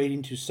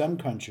emigrating to some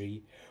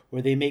country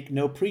where they make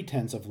no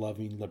pretense of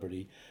loving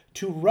liberty,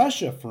 to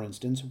Russia, for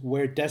instance,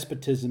 where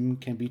despotism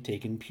can be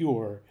taken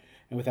pure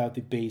and without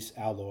the base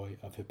alloy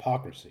of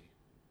hypocrisy."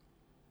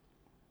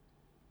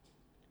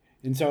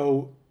 And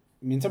so,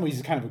 in some ways,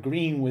 he's kind of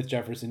agreeing with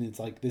Jefferson. It's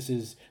like, this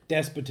is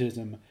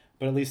despotism,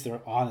 but at least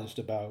they're honest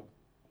about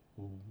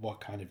what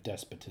kind of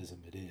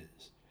despotism it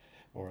is,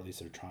 or at least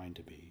they're trying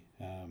to be.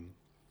 And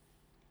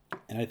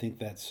I think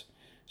that's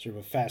sort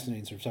of a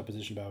fascinating sort of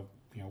supposition about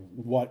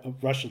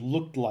what Russia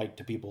looked like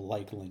to people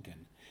like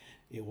Lincoln.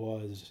 It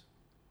was,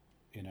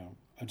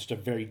 just a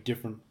very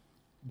different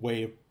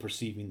way of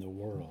perceiving the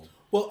world.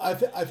 Well, I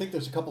think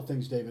there's a couple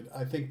things, David.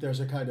 I think there's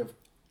a kind of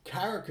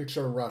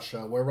caricature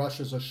Russia, where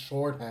Russia's a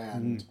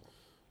shorthand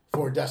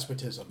for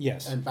despotism,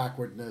 yes, and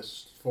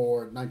backwardness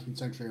for 19th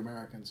century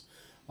Americans,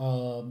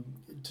 to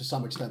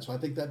some extent. So I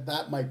think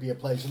that might be a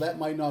play. So that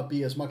might not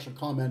be as much a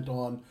comment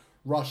on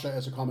Russia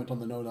as a comment on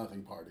the Know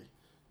Nothing Party.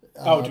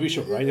 To be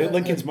sure, right?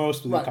 Lincoln's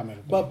most of the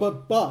comment. But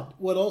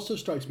what also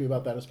strikes me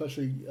about that,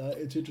 especially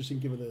it's interesting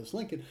given that it's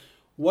Lincoln,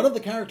 one of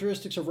the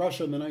characteristics of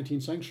Russia in the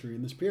 19th century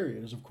in this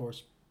period is, of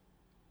course,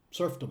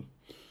 serfdom.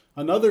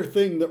 Another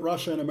thing that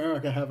Russia and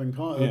America have in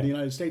common, the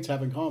United States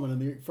have in common in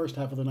the first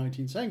half of the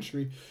 19th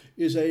century,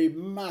 is a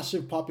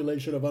massive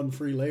population of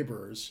unfree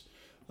laborers.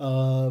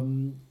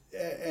 And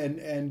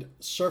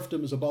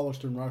serfdom is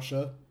abolished in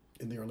Russia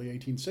in the early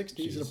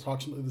 1860s at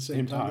approximately the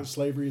same time that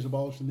slavery is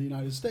abolished in the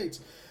United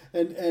States.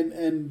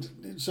 And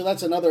so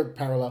that's another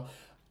parallel.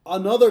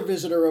 Another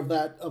visitor of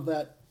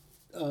that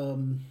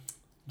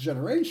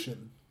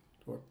generation,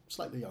 or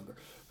slightly younger,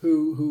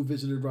 who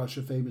visited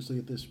Russia famously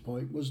at this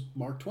point was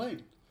Mark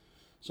Twain.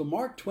 So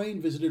Mark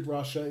Twain visited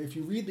Russia. If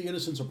you read The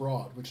Innocents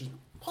Abroad, which is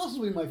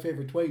possibly my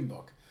favorite Twain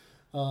book,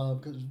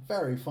 because it's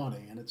very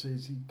funny, and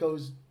he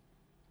goes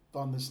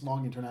on this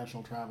long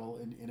international travel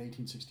in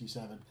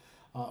 1867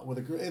 with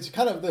a group. It's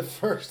kind of the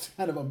first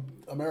kind of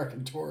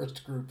American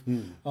tourist group,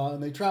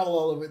 and they travel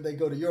all over. They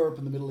go to Europe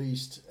and the Middle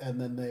East,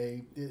 and then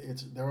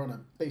they're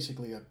on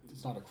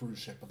it's not a cruise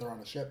ship, but they're on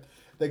a ship.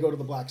 They go to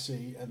the Black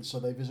Sea, and so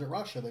they visit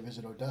Russia. They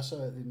visit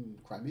Odessa in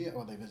Crimea,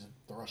 or they visit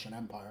the Russian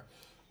Empire,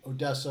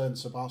 Odessa and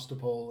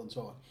Sebastopol, and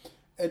so on.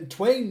 And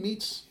Twain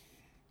meets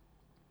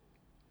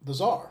the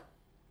Tsar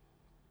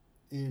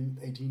in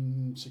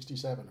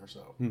 1867 or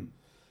so.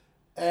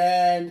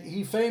 And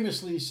he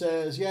famously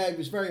says, he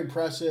was very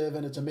impressive,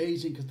 and it's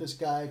amazing because this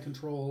guy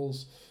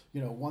controls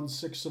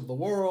 1/6 of the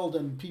world,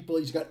 and people.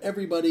 He's got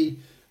everybody,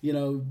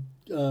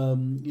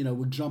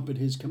 would jump at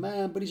his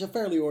command. But he's a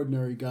fairly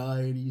ordinary guy,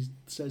 and he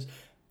says,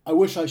 "I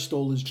wish I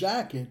stole his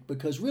jacket,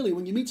 because really,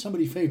 when you meet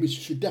somebody famous,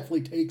 you should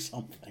definitely take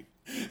something."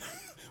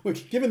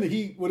 Which, given that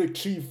he would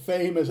achieve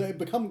fame as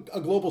become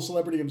a global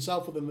celebrity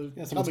himself within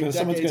the someone's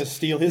going to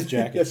steal his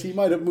jacket. Yes, he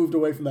might have moved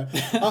away from that.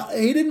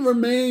 He didn't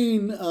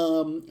remain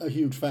a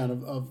huge fan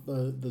of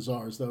the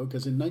Tsars, though,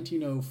 because in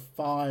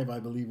 1905, I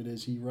believe it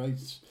is, he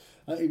writes,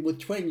 with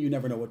Twain, you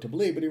never know what to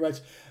believe, but he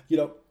writes,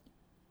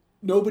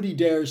 nobody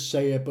dares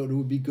say it, but it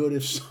would be good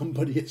if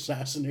somebody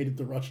assassinated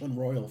the Russian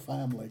royal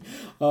family.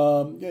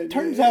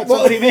 Turns out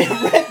somebody may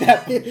have read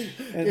that.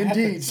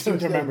 Indeed. I seem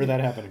to remember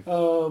that happening.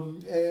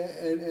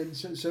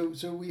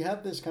 So we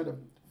have this kind of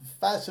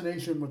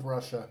fascination with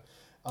Russia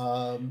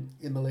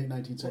in the late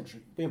 19th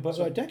century. Yeah, but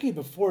a decade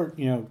before,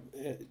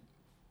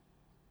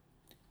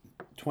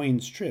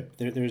 Twain's trip,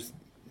 there's,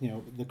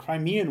 the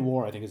Crimean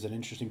War, I think, is an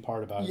interesting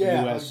part about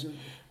U.S.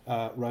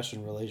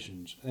 Russian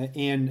relations,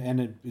 and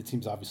it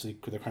seems obviously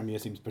the Crimea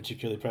seems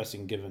particularly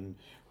pressing given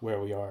where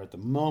we are at the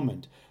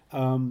moment.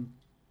 Because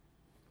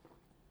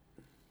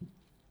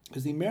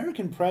the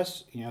American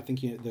press, I think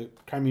the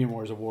Crimean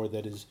War is a war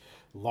that is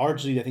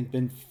largely, I think,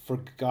 been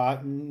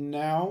forgotten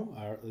now,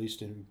 or at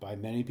least by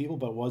many people,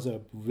 but was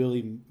a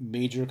really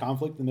major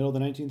conflict in the middle of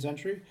the 19th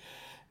century,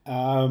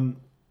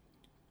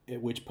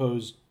 which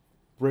posed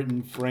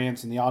Britain,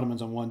 France, and the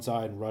Ottomans on one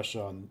side, and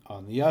Russia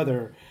on the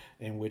other,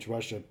 in which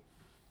Russia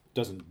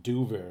doesn't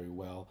do very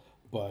well,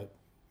 but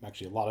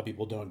actually a lot of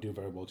people don't do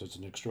very well because it's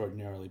an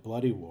extraordinarily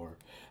bloody war.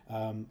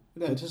 It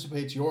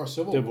anticipates your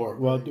civil war.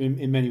 Well,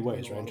 in many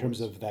ways, right? In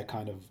terms of that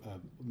kind of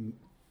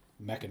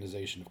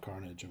mechanization of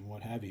carnage and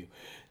what have you.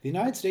 The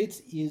United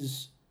States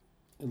is,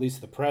 at least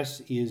the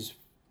press, is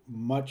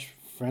much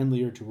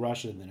friendlier to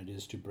Russia than it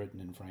is to Britain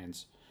and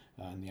France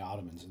and the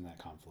Ottomans in that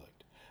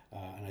conflict.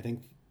 And I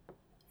think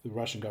the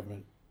Russian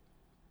government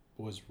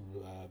was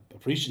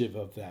appreciative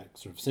of that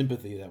sort of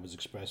sympathy that was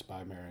expressed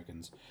by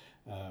Americans,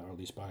 or at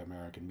least by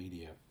American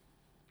media.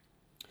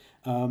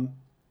 And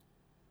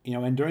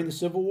during the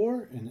Civil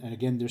War, and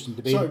again, there's some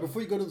debate. Sorry,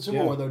 before you go to the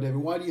Civil War, though, David,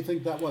 why do you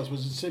think that was?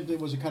 Was it simply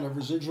a kind of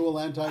residual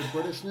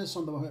anti-Britishness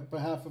on the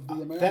behalf of the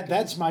Americans?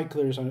 That's my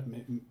clear.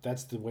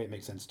 That's the way it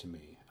makes sense to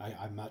me.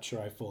 I'm not sure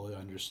I fully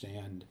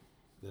understand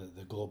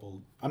the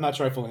global. I'm not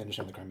sure I fully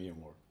understand the Crimean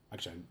War.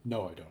 Actually,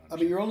 no, I don't understand. I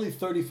mean, you're only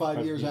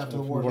 35 years after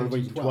the War of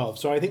 1812.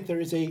 So I think there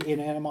is an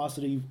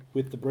animosity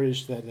with the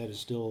British that is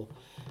still,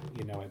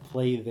 at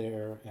play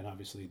there. And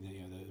obviously,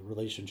 the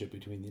relationship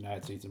between the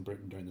United States and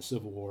Britain during the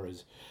Civil War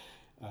is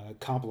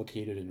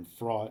complicated and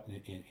fraught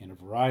in a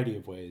variety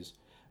of ways.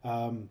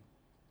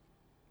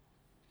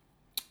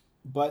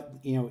 But,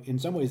 in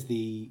some ways,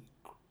 the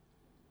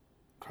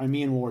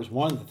Crimean War is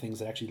one of the things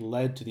that actually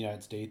led to the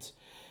United States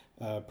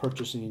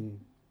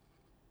purchasing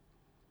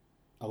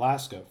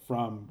Alaska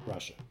from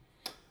Russia.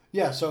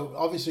 Yeah, so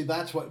obviously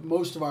that's what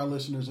most of our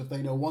listeners, if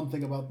they know one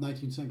thing about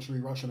 19th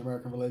century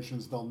Russian-American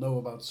relations, they'll know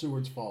about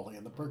Seward's Folly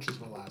and the purchase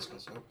of Alaska.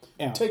 So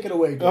take it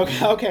away,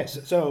 David. Okay.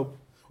 So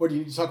or do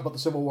you talk about the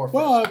Civil War first?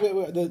 Well,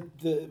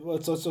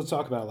 let's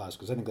talk about Alaska,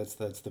 because I think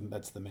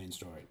that's the main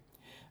story.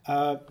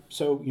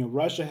 So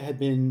Russia had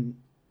been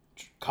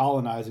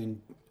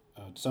colonizing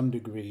to some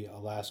degree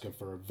Alaska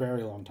for a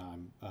very long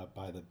time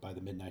by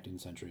the mid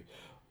 19th century.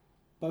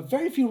 But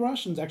very few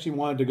Russians actually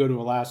wanted to go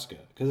to Alaska,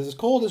 because as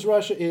cold as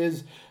Russia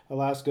is,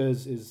 Alaska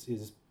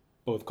is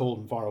both cold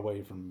and far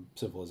away from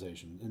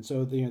civilization. And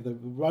so the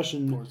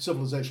Russian... Or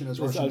civilization as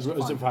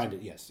Russians defined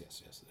it. Yes,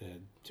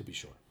 to be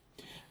sure.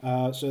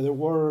 So there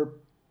were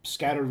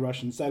scattered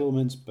Russian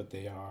settlements, but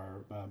they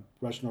are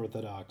Russian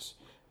Orthodox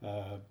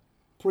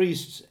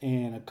priests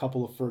and a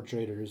couple of fur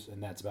traders,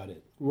 and that's about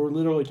it. We're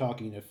literally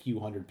talking a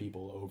few hundred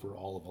people over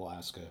all of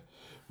Alaska,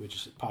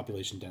 which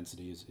population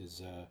density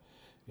is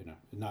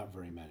not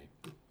very many.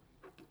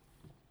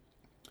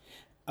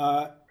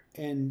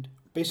 And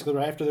basically,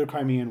 right after the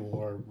Crimean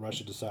War,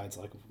 Russia decides,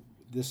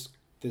 this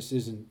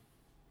isn't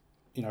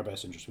in our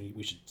best interest.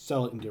 We should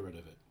sell it and get rid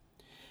of it.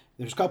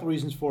 There's a couple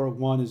reasons for it.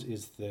 One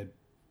is the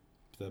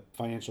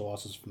financial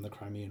losses from the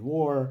Crimean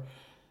War.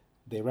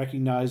 They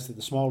recognized that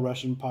the small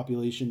Russian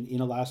population in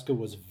Alaska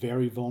was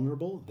very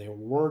vulnerable. They were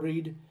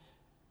worried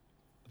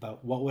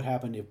about what would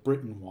happen if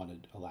Britain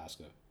wanted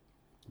Alaska,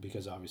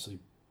 because obviously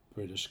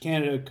British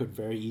Canada could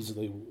very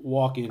easily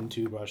walk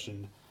into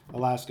Russian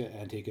Alaska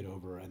and take it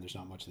over, and there's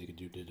not much they could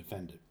do to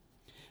defend it,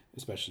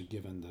 especially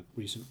given the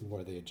recent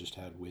war they had just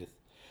had with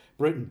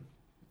Britain.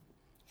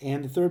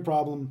 And the third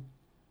problem,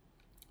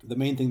 the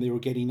main thing they were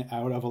getting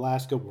out of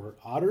Alaska were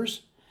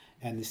otters,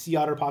 and the sea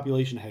otter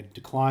population had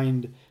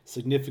declined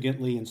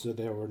significantly, and so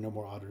there were no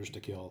more otters to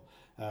kill,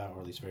 or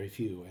at least very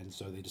few, and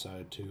so they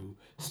decided to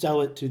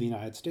sell it to the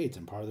United States.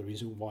 And part of the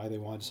reason why they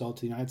wanted to sell it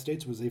to the United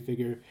States was they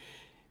figure,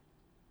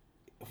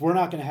 if we're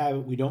not going to have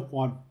it, we don't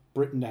want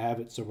Britain to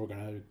have it, so we're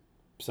going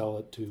to sell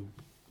it to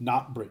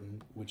not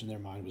Britain, which in their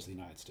mind was the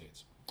United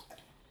States.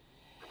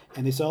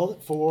 And they sold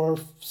it for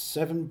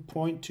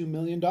 $7.2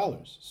 million,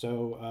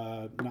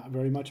 so not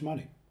very much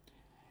money.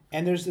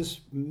 And there's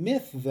this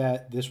myth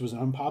that this was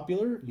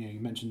unpopular. You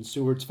mentioned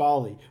Seward's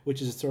Folly,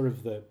 which is sort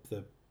of the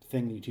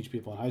thing that you teach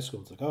people in high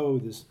school. It's like, oh,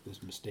 this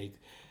mistake.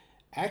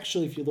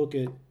 Actually, if you look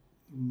at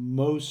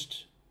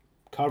most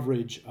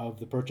coverage of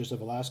the purchase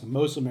of Alaska,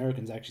 most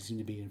Americans actually seem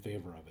to be in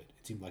favor of it.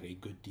 It seemed like a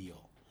good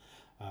deal.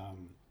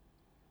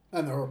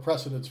 And there were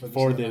precedents for this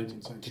in the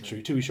 19th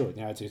century. To be sure, the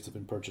United States have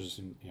been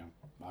purchasing,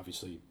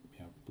 obviously,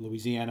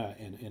 Louisiana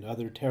and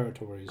other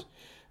territories,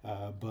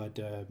 but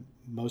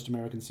most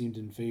Americans seemed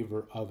in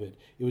favor of it.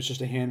 It was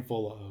just a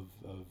handful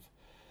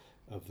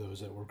of those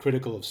that were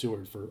critical of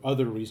Seward for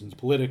other reasons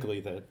politically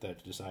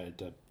that decided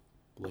to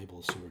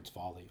label Seward's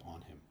Folly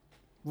on him.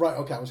 Right.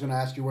 Okay. I was going to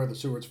ask you where the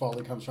Seward's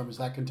Folly comes from. Is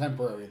that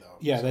contemporary though?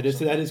 Yeah, that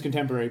is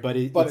contemporary, but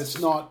it's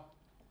not.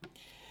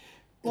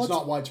 It's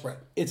not widespread.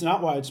 It's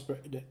not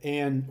widespread,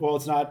 and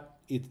it's not.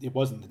 It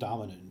wasn't the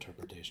dominant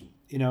interpretation,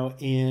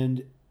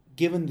 and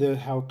given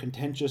how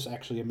contentious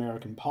actually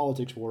American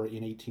politics were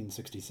in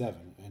 1867,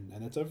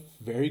 and it's a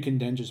very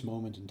contentious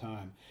moment in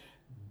time,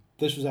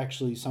 this was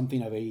actually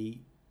something of a,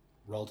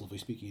 relatively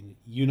speaking,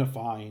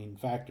 unifying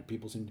factor.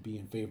 People seem to be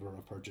in favor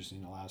of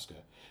purchasing Alaska.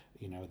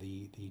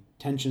 The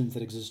tensions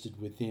that existed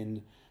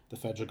within the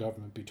federal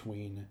government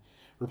between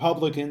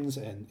Republicans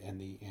and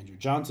the Andrew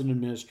Johnson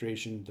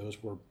administration,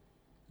 those were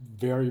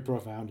very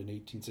profound in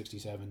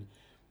 1867.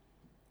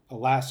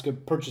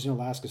 Purchasing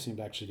Alaska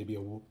seemed actually to be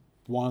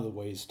one of the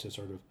ways to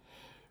sort of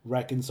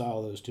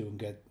reconcile those two and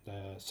get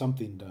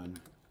something done.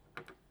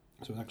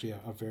 So it's actually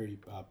a very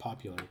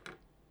popular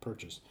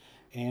purchase.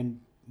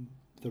 And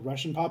the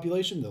Russian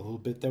population, the little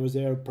bit that was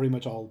there, pretty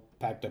much all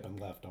packed up and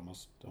left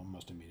almost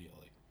immediately.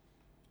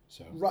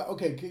 So right.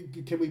 Okay.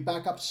 Can we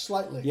back up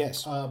slightly?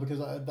 Yes. Because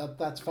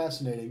that's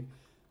fascinating,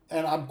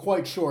 and I'm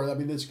quite sure. I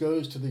mean, this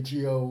goes to the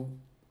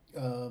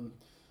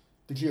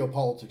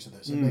geopolitics of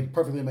this. It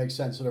perfectly makes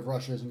sense that if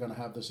Russia isn't going to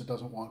have this, it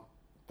doesn't want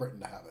Britain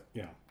to have it.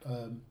 Yeah.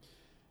 And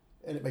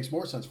it makes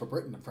more sense for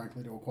Britain,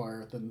 frankly, to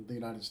acquire it than the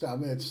United States. I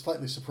mean, it's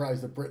slightly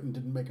surprised that Britain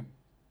didn't make a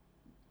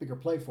bigger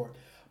play for it.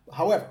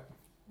 However,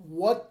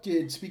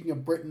 speaking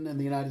of Britain and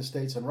the United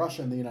States and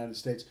Russia and the United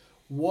States,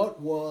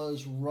 what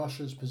was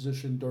Russia's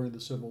position during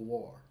the Civil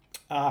War?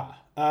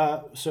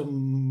 So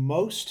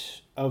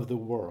most of the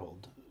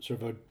world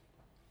sort of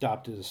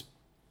adopted a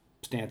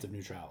stance of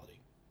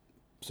neutrality.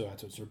 So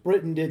that's what sort of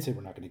Britain did, say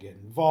we're not going to get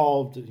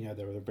involved.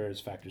 There were various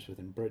factors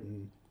within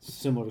Britain,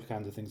 similar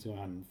kinds of things going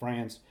on in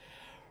France.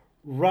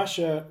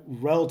 Russia,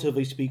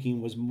 relatively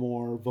speaking, was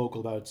more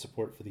vocal about its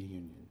support for the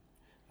Union.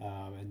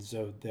 And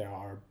so there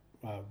are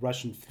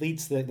Russian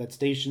fleets that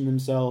station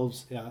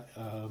themselves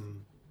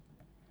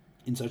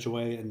in such a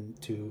way and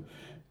to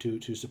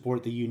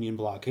support the Union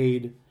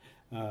blockade.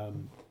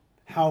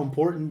 How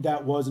important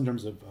that was in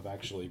terms of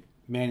actually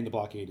manning the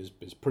blockade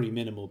is pretty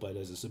minimal, but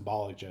as a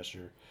symbolic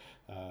gesture,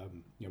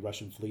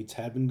 Russian fleets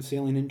had been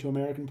sailing into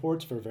American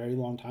ports for a very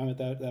long time at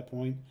that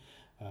point,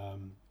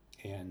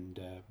 and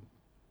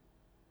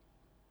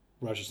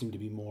Russia seemed to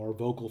be more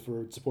vocal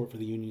for its support for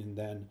the Union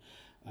than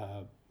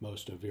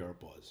most of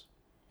Europe was.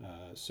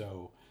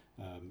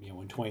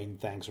 When Twain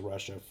thanks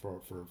Russia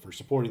for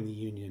supporting the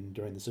Union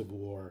during the Civil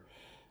War,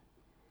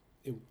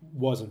 it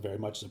wasn't very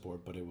much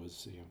support, but it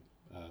was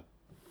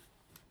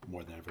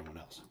more than everyone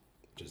else,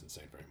 which isn't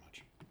saying very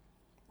much.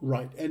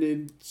 Right, and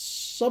in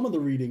some of the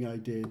reading I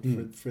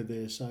did for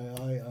this,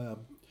 I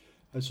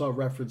saw a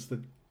reference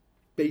that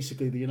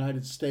basically the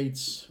United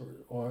States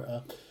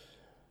or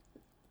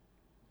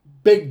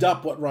bigged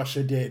up what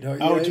Russia did, or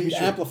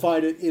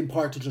amplified it in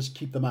part to just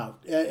keep them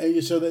out.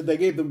 So that they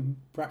gave them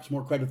perhaps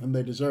more credit than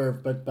they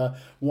deserved, but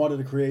wanted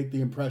to create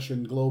the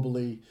impression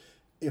globally,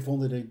 if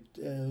only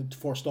to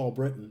forestall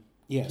Britain.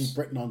 Yes. Keep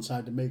Britain on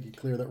side to make it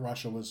clear that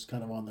Russia was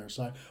kind of on their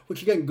side,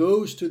 which again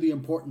goes to the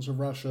importance of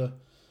Russia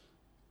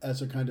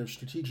as a kind of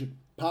strategic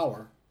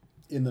power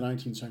in the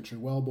 19th century,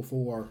 well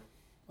before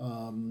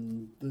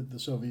the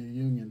Soviet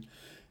Union.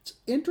 It's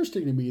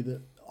interesting to me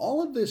that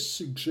all of this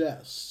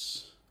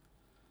suggests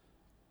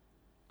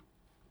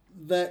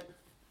that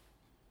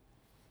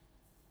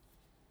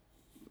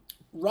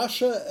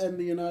Russia and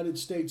the United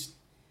States,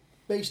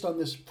 based on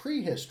this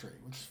prehistory,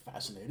 which is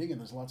fascinating, and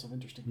there's lots of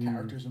interesting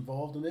characters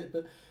involved in it,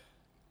 but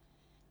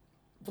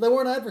they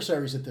weren't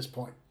adversaries at this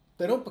point.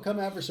 They don't become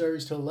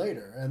adversaries till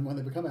later, and when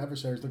they become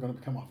adversaries, they're going to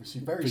become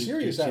obviously very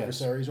serious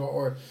adversaries,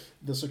 or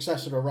the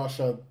successor to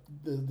Russia,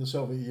 the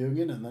Soviet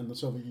Union, and then the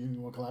Soviet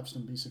Union will collapse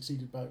and be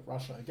succeeded by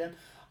Russia again.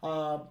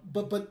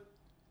 But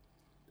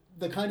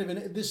the kind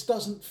of this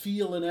doesn't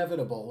feel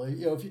inevitable.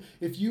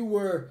 If you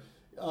were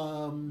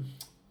in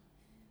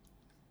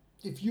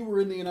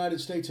the United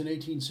States in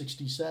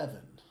 1867,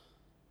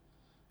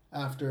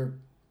 after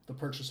the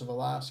purchase of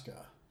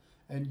Alaska,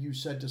 and you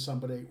said to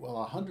somebody, well,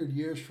 100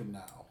 years from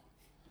now,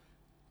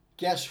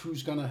 guess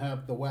who's going to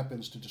have the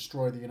weapons to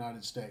destroy the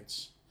United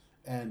States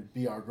and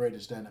be our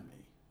greatest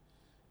enemy?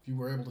 If you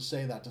were able to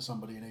say that to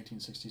somebody in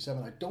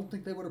 1867, I don't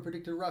think they would have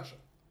predicted Russia.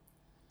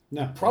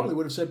 No. They probably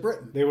would have said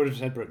Britain. They would have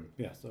said Britain,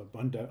 yes. So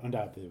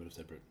undoubtedly they would have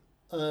said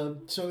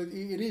Britain. So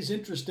it is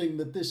interesting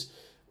that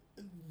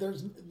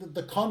there's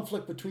the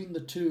conflict between the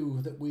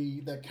two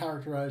that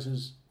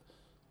characterizes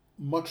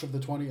much of the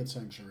 20th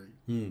century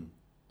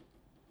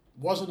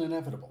wasn't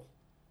inevitable.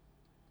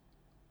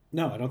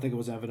 No, I don't think it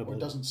was inevitable. Or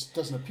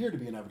doesn't appear to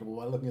be inevitable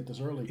by looking at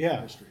this early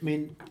history. I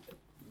mean,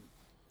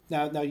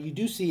 now you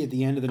do see at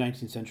the end of the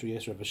 19th century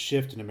sort of a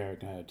shift in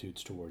American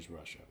attitudes towards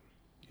Russia,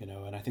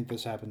 and I think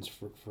this happens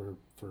for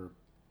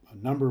a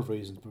number of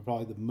reasons, but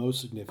probably the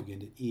most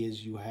significant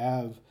is you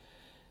have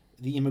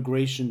the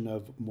immigration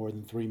of more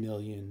than 3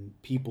 million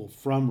people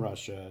from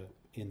Russia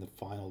in the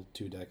final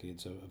 2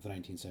 decades of the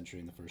 19th century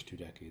and the first 2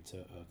 decades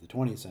of the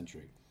 20th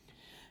century.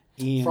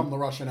 From the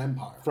Russian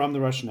Empire. From the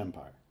Russian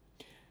Empire.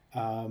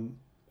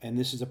 And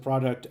this is a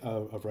product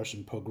of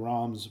Russian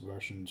pogroms,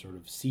 Russian sort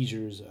of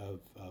seizures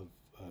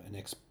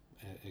and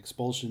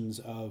expulsions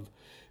of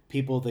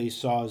people they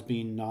saw as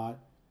being not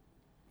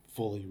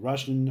fully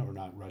Russian or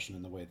not Russian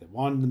in the way they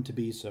wanted them to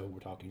be. So we're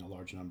talking a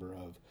large number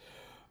of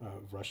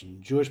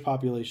Russian Jewish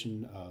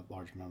population, a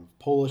large number of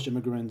Polish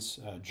immigrants,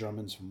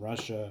 Germans from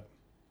Russia,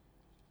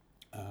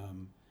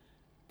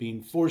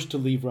 being forced to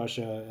leave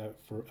Russia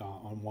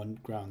on one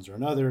grounds or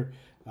another,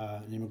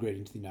 and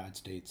immigrating to the United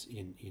States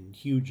in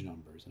huge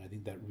numbers. And I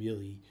think that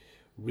really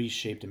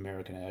reshaped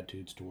American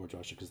attitudes towards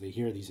Russia, because they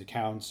hear these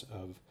accounts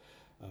of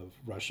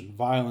Russian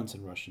violence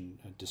and Russian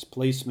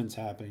displacements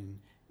happening.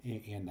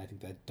 And I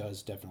think that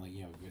does definitely,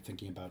 you're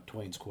thinking about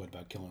Twain's quote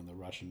about killing the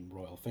Russian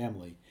royal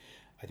family.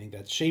 I think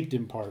that's shaped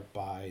in part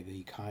by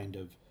the kind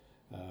of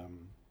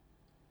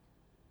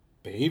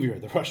behavior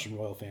of the Russian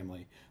royal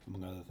family,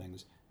 among other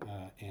things,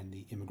 and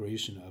the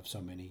immigration of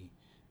so many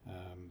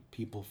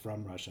people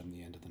from Russia in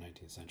the end of the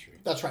 19th century.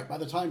 That's right. By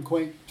the time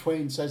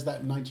Twain says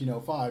that in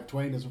 1905,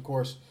 Twain is, of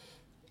course,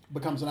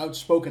 becomes an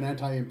outspoken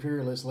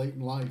anti-imperialist late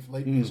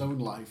in his own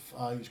life.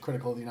 He's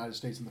critical of the United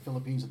States and the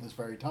Philippines at this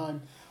very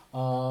time.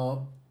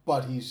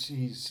 But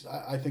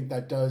I think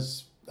that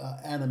does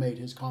animate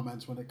his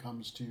comments when it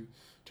comes to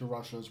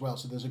Russia as well.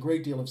 So there's a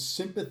great deal of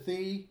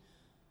sympathy.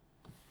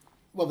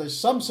 Well, there's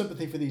some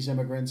sympathy for these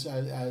immigrants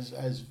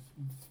as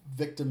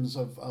victims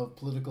of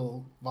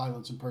political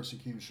violence and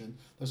persecution.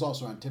 There's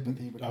also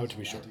antipathy because of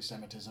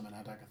anti-Semitism and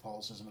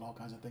anti-Catholicism and all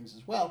kinds of things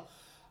as well,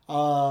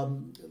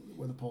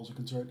 where the Poles are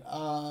concerned.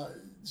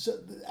 So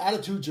the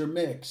attitudes are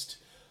mixed.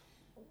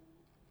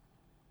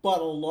 But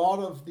a lot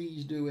of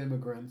these new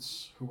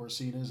immigrants who are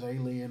seen as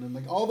alien,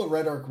 and all the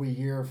rhetoric we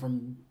hear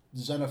from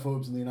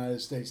xenophobes in the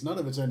United States, none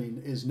of it's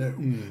is new.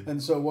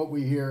 And so what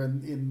we hear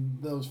in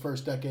those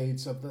first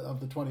decades of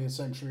the 20th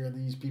century are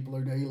these people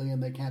are alien,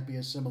 they can't be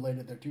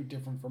assimilated, they're too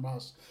different from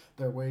us,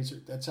 their ways,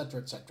 et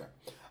cetera, et cetera.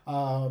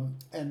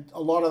 And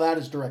a lot of that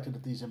is directed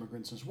at these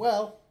immigrants as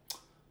well,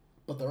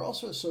 but they're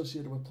also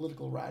associated with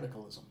political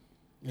radicalism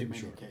in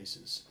many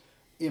cases.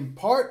 In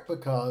part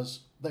because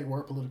they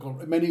were political,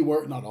 many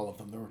were, not all of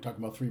them, they were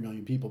talking about 3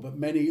 million people,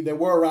 but there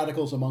were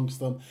radicals amongst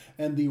them.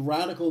 And the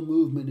radical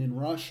movement in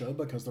Russia,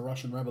 because the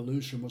Russian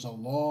Revolution was a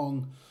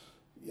long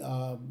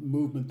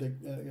movement that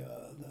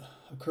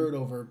occurred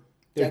over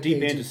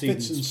decades of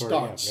fits and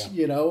starts.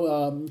 There's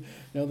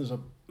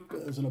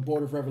an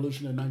abortive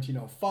revolution in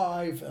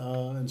 1905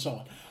 and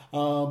so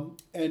on.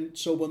 And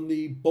so when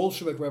the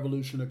Bolshevik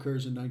Revolution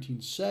occurs in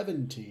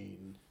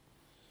 1917,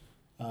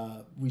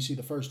 we see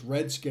the first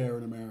Red Scare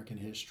in American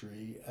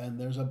history, and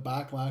there's a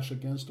backlash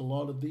against a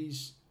lot of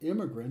these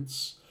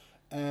immigrants.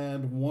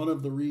 And one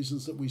of the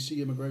reasons that we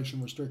see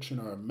immigration restriction,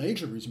 or a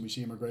major reason we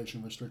see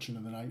immigration restriction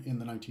in the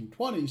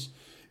 1920s,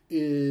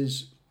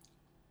 is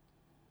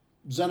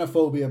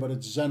xenophobia, but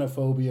it's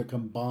xenophobia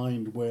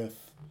combined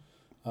with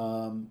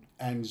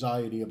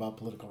anxiety about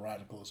political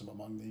radicalism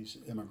among these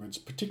immigrants,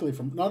 particularly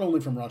from not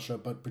only from Russia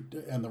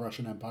and the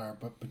Russian Empire,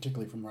 but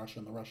particularly from Russia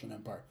and the Russian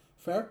Empire.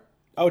 Fair?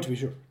 Oh, to be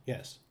sure,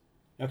 yes.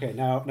 Okay,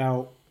 now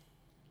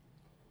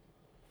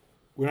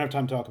we don't have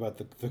time to talk about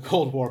the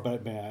Cold War,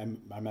 but I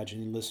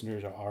imagine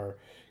listeners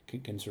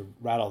can sort of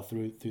rattle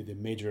through the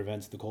major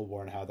events of the Cold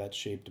War and how that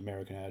shaped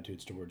American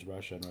attitudes towards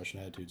Russia and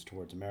Russian attitudes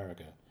towards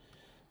America.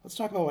 Let's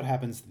talk about what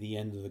happens at the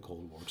end of the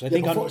Cold War.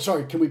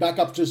 Sorry, can we back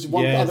up just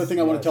one other thing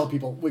I want to tell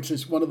people, which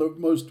is one of the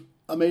most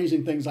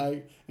amazing things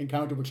I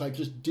encountered, which I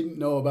just didn't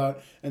know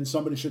about, and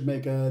somebody should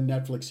make a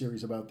Netflix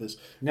series about this.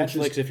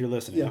 Netflix, if you're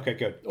listening. Yeah. Okay,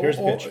 good. Here's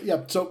the pitch.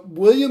 So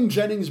William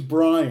Jennings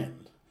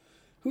Bryan,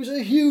 who's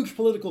a huge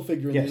political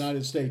figure in the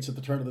United States at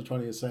the turn of the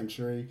 20th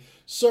century,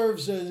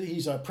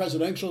 he's a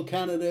presidential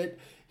candidate.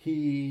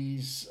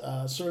 He's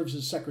serves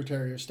as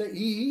Secretary of State.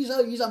 He's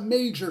a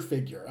major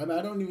figure. I mean,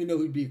 I don't even know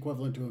who'd be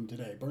equivalent to him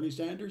today. Bernie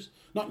Sanders,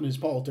 not in his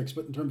politics,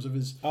 but in terms of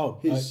his. I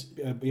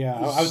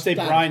would say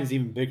Bryan is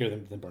even bigger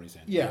than Bernie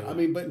Sanders. Yeah, I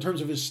mean, but in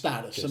terms of his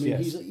status,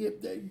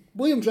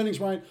 William Jennings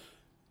Bryan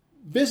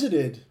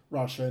visited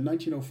Russia in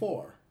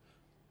 1904,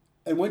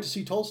 and went to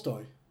see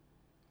Tolstoy.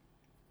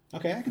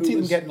 Okay, I can see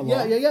them getting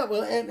along.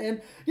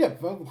 Yeah.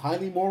 Well,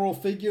 highly moral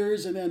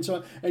figures, and so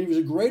on. And he was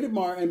a great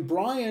admirer. And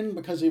Bryan,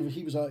 because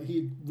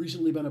he'd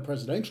recently been a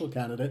presidential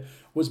candidate,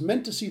 was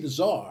meant to see the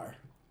Tsar,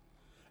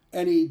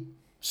 and he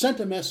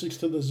sent a message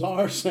to the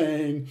Tsar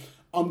saying,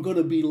 I'm going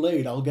to be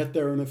late. I'll get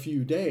there in a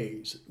few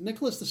days.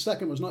 Nicholas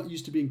II was not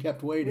used to being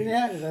kept waiting.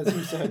 Yeah, that's what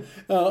he said.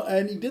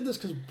 And he did this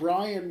because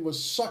Brian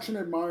was such an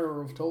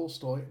admirer of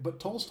Tolstoy, but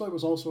Tolstoy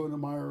was also an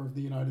admirer of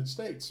the United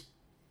States.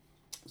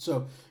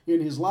 So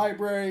in his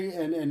library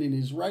and in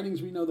his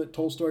writings, we know that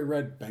Tolstoy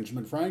read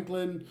Benjamin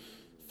Franklin,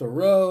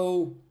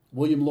 Thoreau,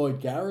 William Lloyd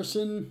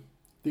Garrison,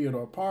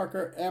 Theodore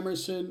Parker,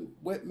 Emerson,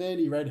 Whitman.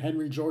 He read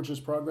Henry George's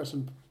Progress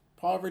and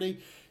Poverty.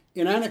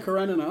 In Anna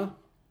Karenina,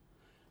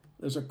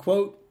 there's a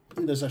quote,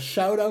 there's a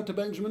shout out to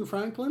Benjamin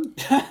Franklin.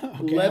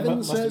 Okay,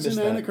 Levin says in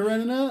Anna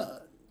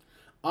Karenina,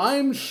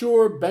 I'm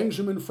sure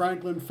Benjamin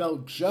Franklin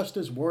felt just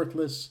as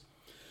worthless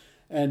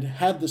and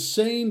had the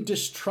same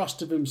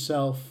distrust of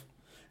himself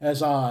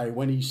as I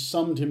when he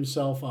summed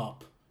himself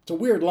up. It's a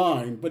weird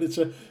line, but there's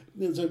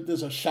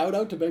a shout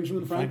out to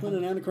Benjamin Franklin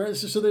and Anna Karenina.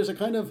 So there's a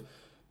kind of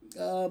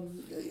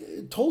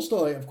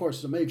Tolstoy, of course,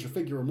 is a major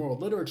figure in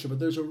world literature, but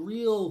there's a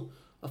real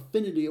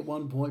affinity at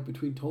one point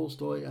between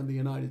Tolstoy and the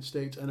United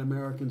States and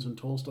Americans and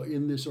Tolstoy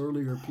in this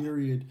earlier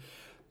period.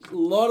 A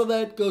lot of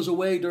that goes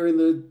away during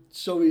the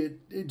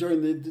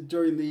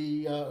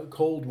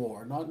Cold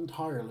War, not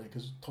entirely,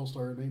 because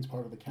Tolstoy remains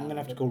part of the canon. I'm gonna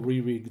have to go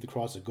reread The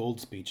Cross of Gold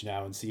speech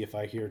now and see if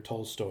I hear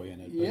Tolstoy in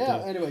it. But,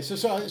 yeah. Anyway, so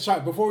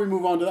sorry. Before we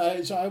move on to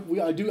that, I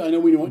know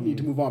we need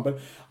to move on, but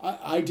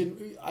I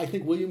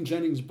think William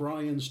Jennings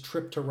Bryan's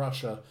trip to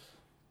Russia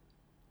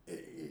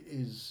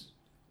is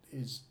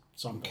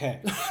something. Okay.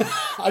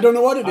 I don't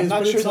know what it is.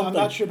 I'm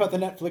not sure about the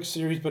Netflix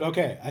series, but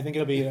okay. I think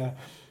it'll be.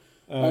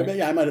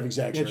 I might have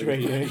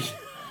exaggerated.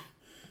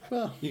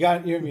 Well, you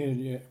got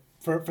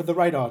for the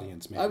right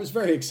audience, man. I was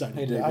very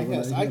excited. I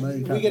guess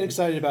we get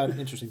excited about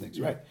interesting things,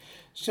 right?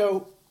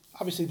 So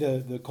obviously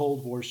the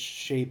Cold War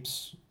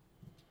shapes,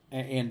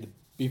 and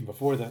even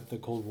before the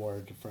Cold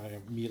War,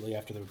 immediately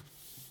after the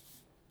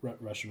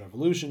Russian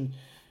Revolution,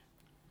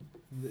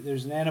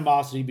 there's an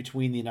animosity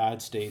between the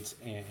United States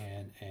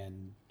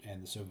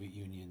and the Soviet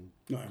Union.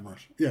 No, I'm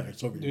Russian. Yeah,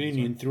 Soviet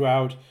Union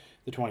throughout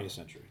the 20th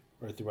century.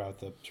 Or throughout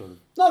the sort of...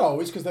 Not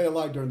always, because they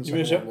allied during the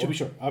Second World War. To be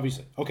sure,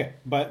 obviously. Okay,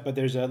 but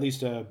there's at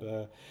least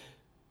a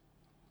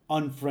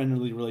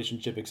unfriendly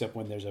relationship, except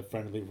when there's a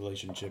friendly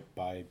relationship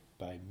by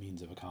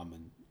means of a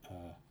common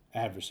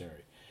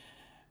adversary.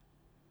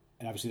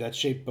 And obviously that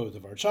shaped both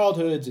of our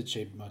childhoods. It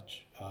shaped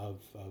much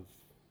of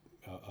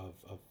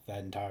that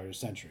entire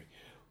century.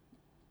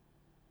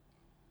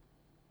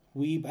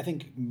 I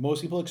think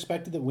most people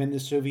expected that when the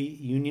Soviet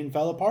Union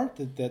fell apart,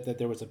 that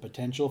there was a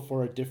potential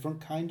for a different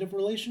kind of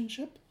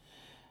relationship.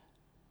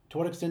 To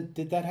what extent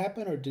did that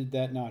happen, or did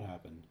that not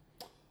happen?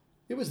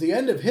 It was the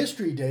end of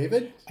history,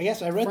 David. I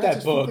guess I read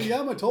that book.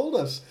 Fukuyama told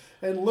us,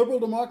 and liberal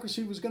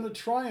democracy was going to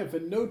triumph,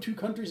 and no two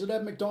countries that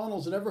had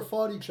McDonald's had ever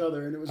fought each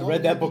other, and it was. I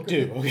read that book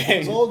too. Okay, it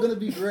was all going to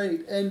be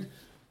great, and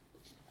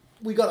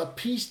we got a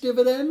peace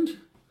dividend.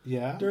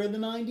 Yeah. During the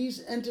 90s,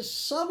 and to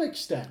some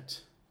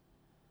extent,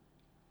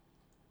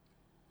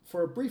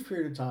 for a brief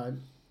period of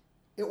time,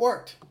 it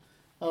worked.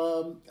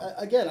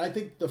 Again, I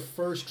think the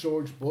first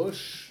George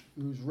Bush,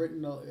 who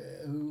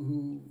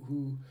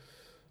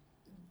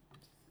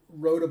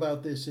wrote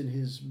about this in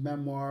his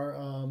memoir,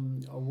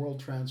 A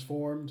World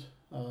Transformed,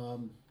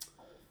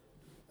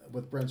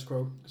 with Brent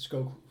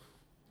Scowcroft,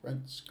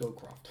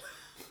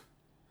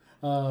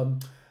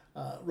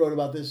 wrote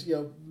about this,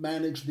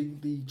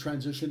 managed the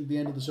transition, the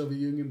end of the Soviet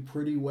Union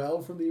pretty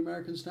well from the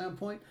American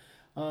standpoint.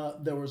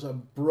 There was a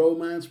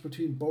bromance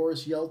between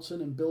Boris Yeltsin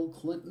and Bill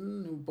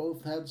Clinton, who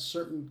both had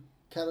certain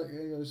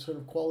sort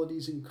of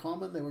qualities in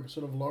common. They were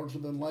sort of larger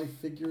than life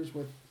figures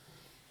with,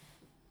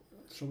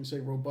 shall we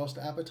say, robust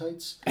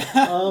appetites.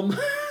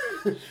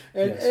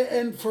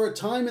 And for a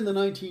time in the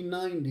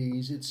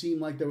 1990s, it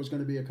seemed like there was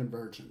going to be a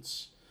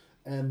convergence.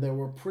 And there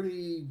were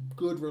pretty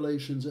good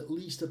relations, at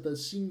least at the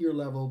senior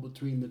level,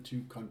 between the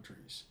two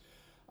countries.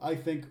 I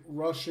think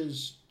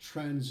Russia's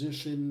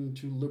transition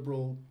to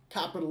liberal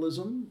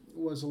capitalism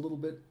was a little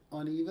bit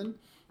uneven.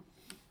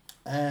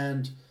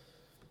 And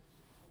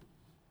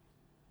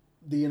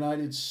the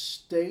United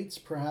States,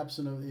 perhaps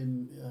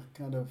in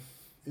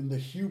the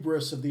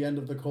hubris of the end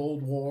of the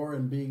Cold War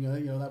and being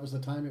that was the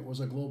time it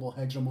was a global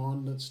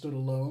hegemon that stood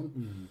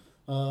alone,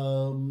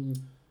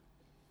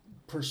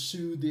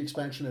 pursued the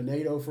expansion of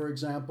NATO, for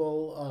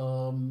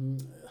example,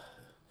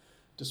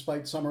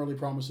 despite some early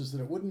promises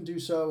that it wouldn't do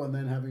so, and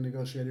then having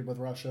negotiated with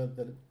Russia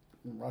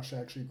Russia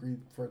actually agreed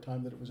for a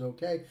time that it was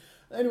okay.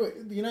 Anyway,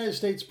 the United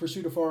States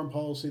pursued a foreign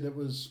policy that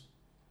was,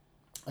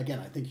 again,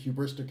 I think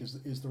hubristic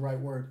is the right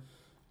word.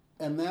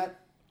 And that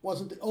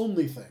wasn't the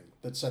only thing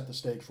that set the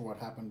stage for what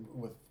happened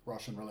with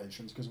Russian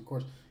relations, because, of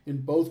course,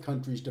 in both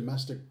countries,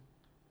 domestic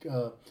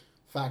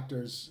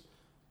factors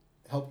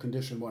help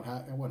condition what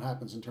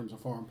happens in terms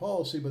of foreign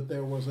policy. But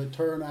there was a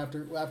turn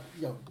after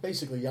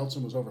basically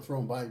Yeltsin was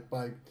overthrown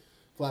by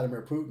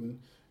Vladimir Putin,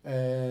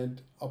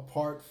 and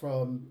apart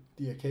from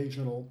the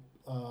occasional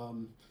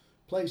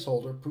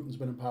placeholder, Putin's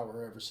been in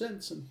power ever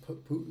since. And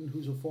Putin,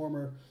 who's a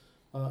former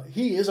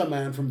he is a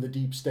man from the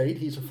deep state.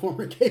 He's a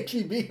former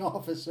KGB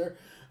officer.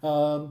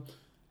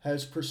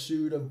 Has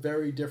pursued a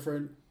very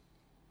different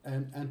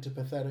and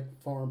antipathetic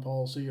foreign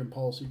policy and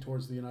policy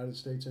towards the United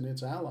States and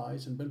its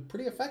allies, and been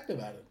pretty effective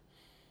at it.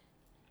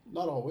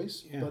 Not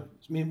always, Yeah. but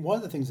I mean, one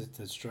of the things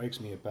that strikes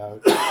me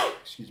about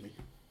excuse me.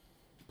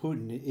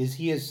 Putin is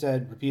he has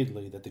said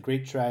repeatedly that the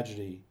great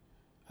tragedy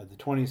of the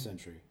 20th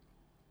century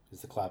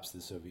is the collapse of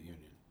the Soviet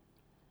Union.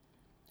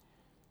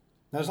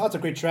 Now, there's lots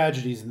of great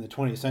tragedies in the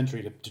 20th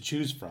century to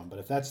choose from, but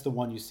if that's the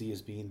one you see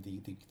as being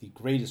the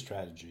greatest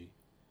tragedy,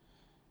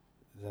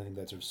 I think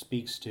that sort of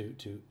speaks to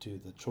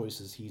the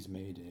choices he's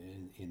made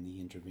in the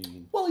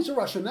intervening. Well, he's a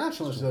Russian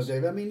nationalist, though,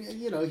 Dave. I mean,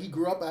 he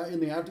grew up in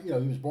the after. He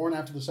was born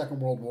after the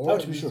Second World War. Oh,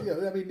 to be sure.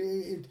 I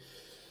mean,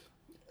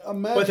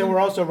 imagine. But there were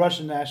also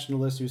Russian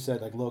nationalists who said,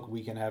 like, look,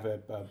 we can have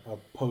a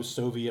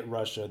post-Soviet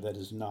Russia that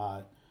is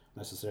not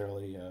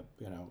necessarily,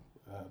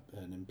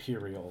 an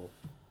imperial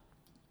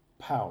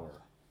power.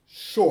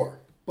 Sure,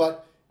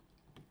 but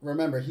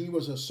remember, he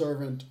was a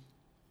servant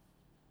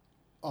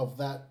of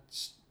that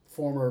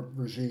former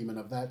regime and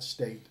of that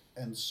state,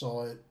 and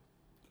saw it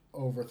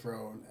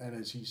overthrown, and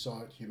as he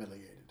saw it,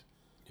 humiliated.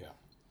 Yeah.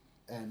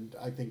 And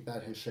I think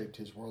that has shaped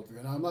his worldview.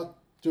 And I'm not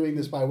doing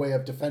this by way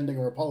of defending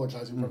or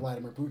apologizing for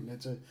Vladimir Putin.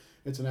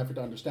 It's an effort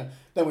to understand.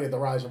 Then we had the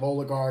rise of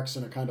oligarchs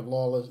and a kind of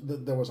lawless.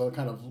 There was a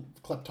kind of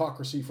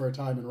kleptocracy for a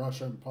time in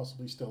Russia, and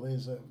possibly still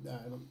is.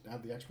 I don't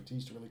have the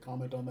expertise to really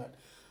comment on that.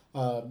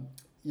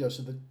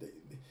 So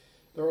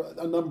there are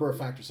a number of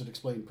factors that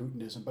explain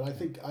Putinism, but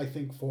I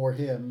think for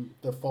him,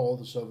 the fall of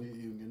the Soviet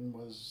Union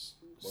was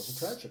a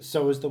tragedy.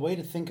 So is the way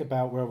to think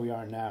about where we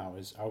are now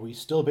are we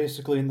still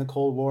basically in the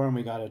Cold War and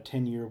we got a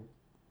 10-year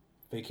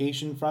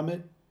vacation from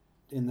it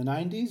in the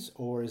 90s,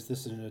 or is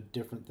this a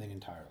different thing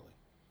entirely?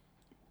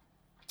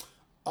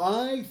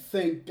 I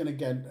think, and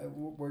again,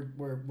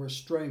 we're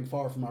straying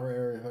far from our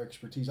area of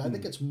expertise. I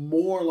think it's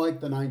more like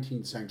the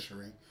 19th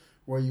century,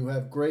 where you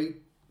have great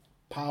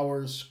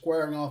powers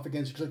squaring off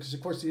against each other. Because,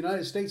 of course, the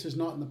United States is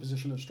not in the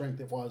position of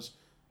strength it was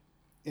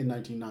in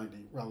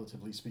 1990,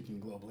 relatively speaking,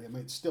 globally. I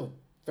mean, it's still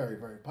very,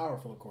 very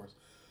powerful, of course.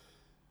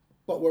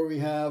 But where we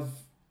have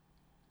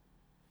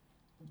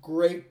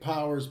great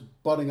powers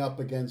butting up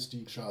against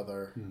each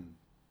other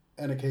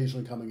and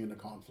occasionally coming into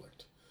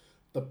conflict.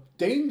 The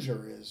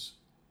danger is,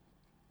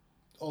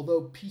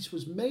 although peace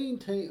was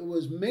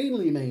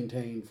mainly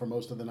maintained for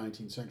most of the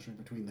 19th century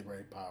between the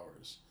great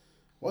powers,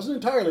 wasn't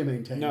entirely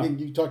maintained. No. I mean,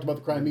 you talked about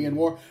the Crimean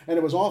War, and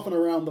it was often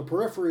around the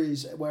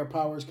peripheries where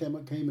powers came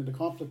into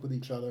conflict with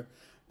each other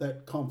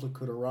that conflict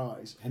could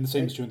arise. And the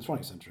same is true in the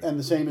 20th century. And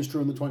the same is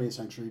true in the 20th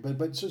century.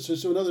 But so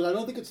in other words, I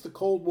don't think it's the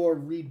Cold War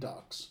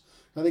redux.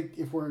 I think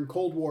if we're in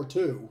Cold War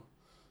II,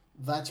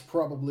 that's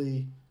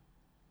probably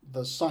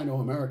the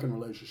Sino-American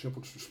relationship,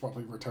 which was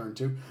probably returned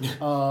to.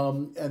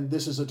 And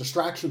this is a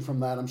distraction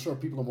from that. I'm sure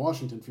people in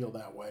Washington feel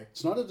that way.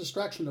 It's not a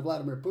distraction to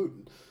Vladimir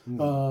Putin.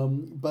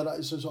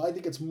 But so I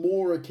think it's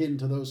more akin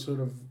to those sort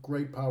of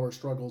great power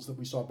struggles that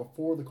we saw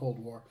before the Cold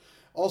War.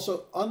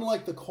 Also,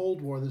 unlike the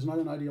Cold War, there's not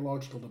an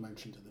ideological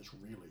dimension to this,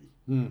 really,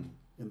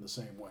 in the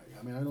same way.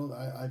 I mean,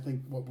 I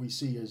think what we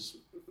see is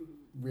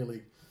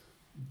really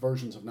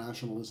versions of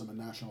nationalism and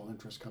national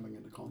interest coming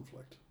into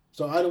conflict.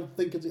 So I don't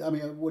think it's. I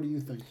mean, what do you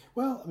think?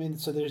 Well, I mean,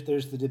 so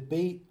there's the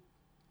debate,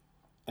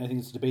 and I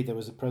think it's a debate that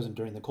was present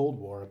during the Cold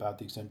War about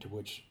the extent to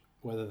which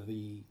whether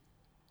the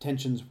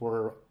tensions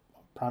were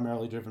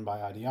primarily driven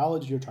by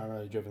ideology or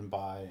primarily driven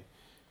by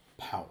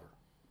power.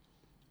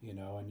 And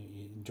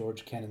in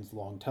George Kennan's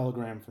long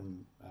telegram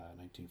from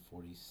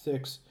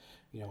 1946,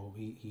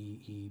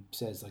 he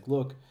says, like,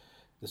 look,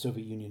 the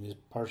Soviet Union is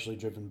partially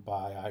driven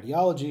by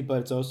ideology, but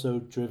it's also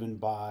driven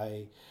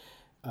by,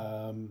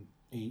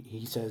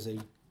 he says, a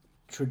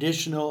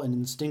traditional and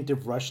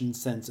instinctive Russian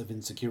sense of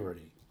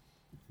insecurity.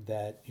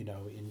 That,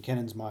 in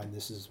Kennan's mind,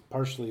 this is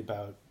partially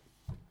about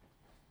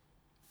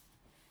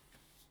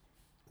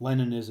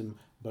Leninism,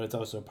 but it's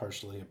also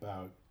partially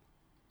about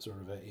sort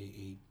of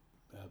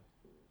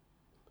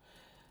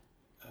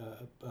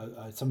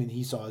something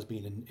he saw as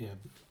being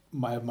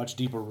much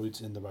deeper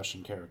roots in the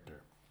Russian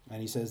character.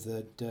 And he says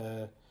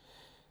that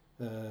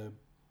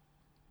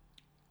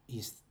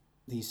he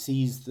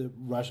sees the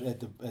Russia at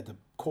the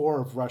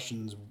core of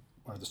Russians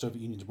or the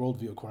Soviet Union's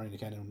worldview. According to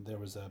Kennan, there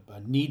was a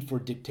need for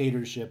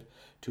dictatorship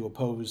to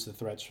oppose the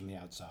threats from the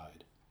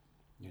outside.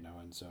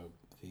 And so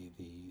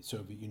the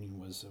Soviet Union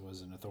was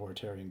an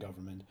authoritarian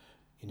government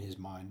in his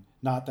mind,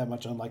 not that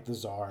much unlike the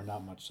Tsar,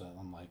 not much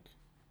unlike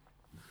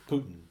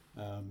Putin,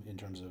 in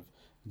terms of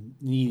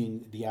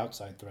needing the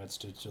outside threats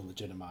to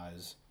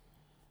legitimize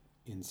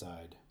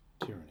inside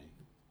tyranny.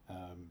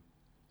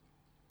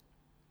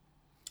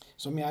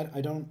 So I mean,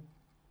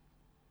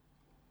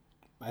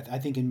 I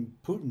think in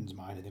Putin's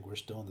mind, I think we're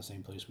still in the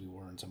same place we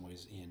were in some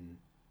ways in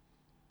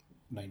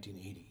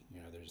 1980.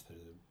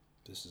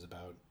 This is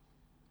about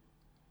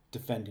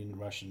defending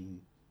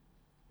Russian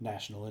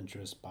national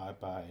interests by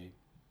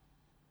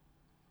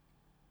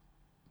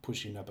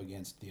pushing up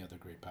against the other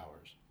great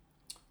powers.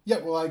 Yeah,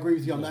 well, I agree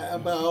with you on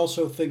that, but I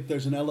also think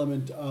there's an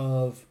element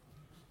of.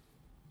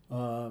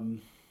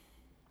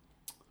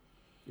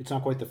 It's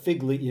not quite the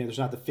fig leaf. There's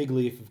not the fig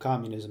leaf of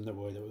communism the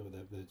way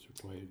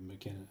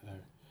McKenna.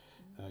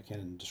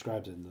 Kennan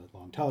describes it in the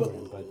long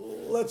telegram. But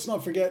let's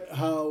not forget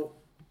how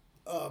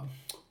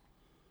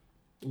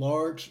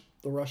large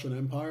the Russian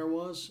Empire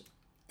was,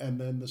 and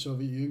then the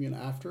Soviet Union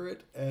after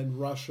it, and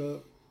Russia,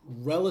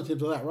 relative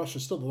to that,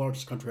 Russia's still the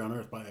largest country on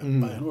earth by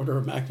an order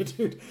of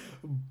magnitude,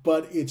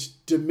 but it's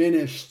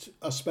diminished,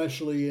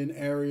 especially in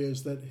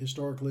areas that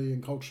historically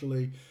and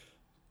culturally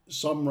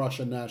some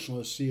Russian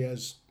nationalists see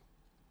as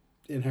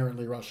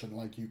inherently Russian,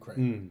 like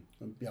Ukraine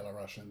and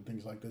Belarusian,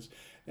 things like this.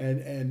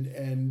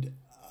 And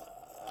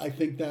I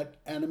think that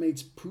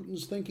animates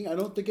Putin's thinking. I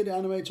don't think it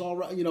animates all.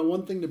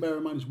 One thing to bear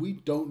in mind is we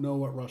don't know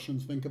what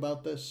Russians think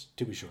about this.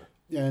 To be sure.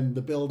 And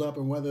the build-up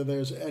and whether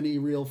there's any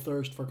real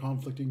thirst for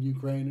conflict in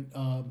Ukraine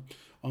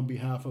on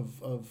behalf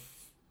of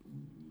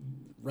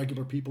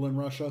regular people in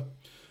Russia.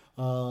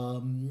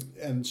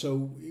 And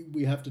so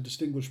we have to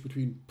distinguish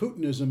between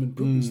Putinism and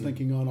Putin's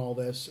thinking on all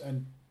this,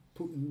 and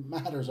Putin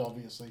matters,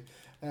 obviously,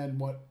 and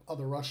what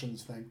other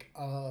Russians think.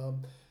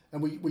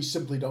 And we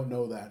simply don't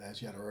know that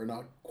as yet,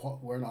 or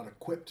we're not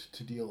equipped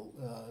to deal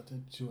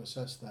to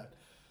assess that.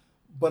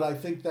 But I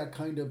think that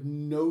kind of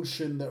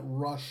notion that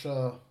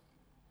Russia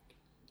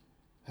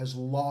has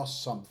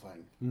lost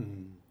something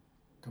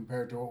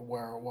compared to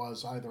where it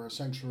was either a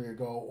century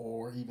ago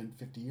or even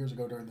 50 years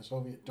ago during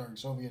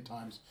Soviet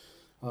times,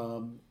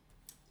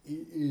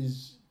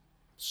 is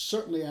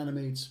certainly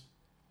animates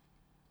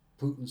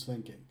Putin's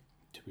thinking.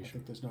 To be sure. I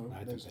think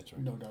there's that's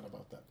right. no doubt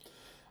about that.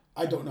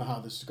 I don't know how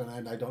this is going to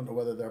end. I don't know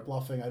whether they're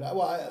bluffing.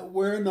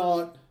 We're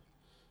not,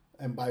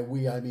 and by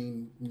we I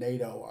mean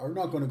NATO, are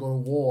not going to go to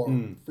war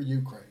for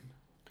Ukraine.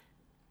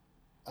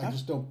 I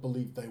just don't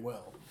believe they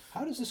will.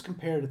 How does this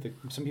compare to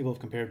some people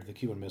have compared to the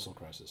Cuban Missile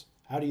Crisis?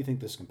 How do you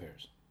think this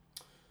compares?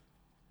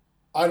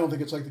 I don't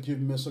think it's like the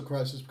Cuban Missile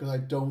Crisis because I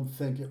don't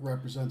think it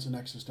represents an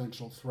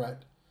existential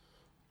threat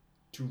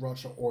to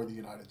Russia or the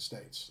United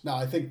States. Now,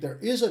 I think there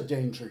is a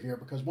danger here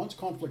because once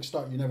conflicts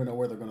start, you never know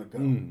where they're going to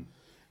go.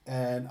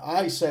 And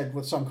I said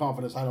with some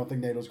confidence, I don't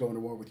think NATO's going to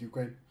war with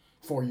Ukraine,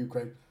 for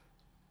Ukraine.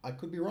 I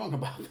could be wrong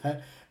about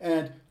that.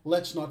 And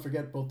let's not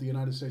forget both the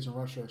United States and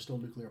Russia are still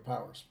nuclear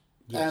powers.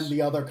 Yes. And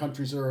the other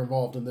countries that are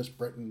involved in this,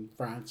 Britain,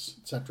 France,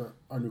 etc.,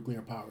 are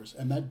nuclear powers.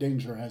 And that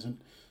danger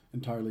hasn't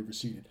entirely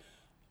receded.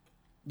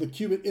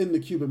 In the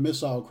Cuban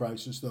Missile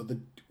Crisis, though,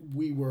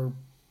 we were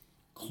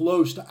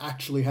close to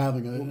actually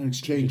having an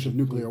exchange of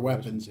nuclear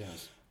weapons.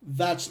 Yes.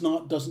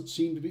 Doesn't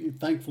seem to be,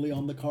 thankfully,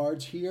 on the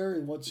cards here.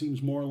 And what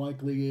seems more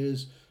likely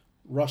is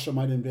Russia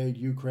might invade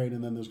Ukraine,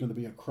 and then there's going to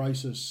be a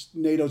crisis.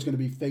 NATO's going to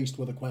be faced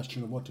with a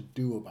question of what to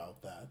do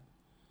about that.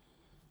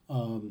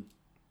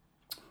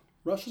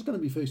 Russia's going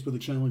to be faced with a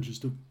challenge as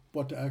to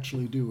what to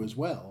actually do as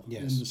well.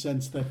 Yes. In the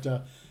sense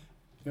that,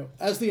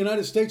 as the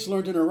United States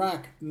learned in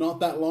Iraq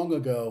not that long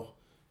ago,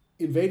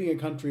 invading a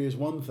country is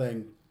one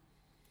thing,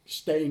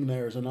 staying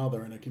there is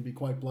another, and it can be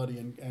quite bloody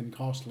and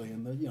costly.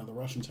 And the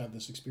Russians had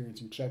this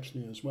experience in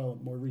Chechnya as well,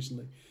 more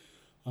recently,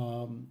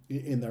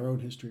 in their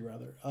own history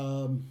rather.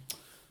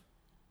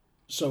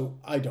 So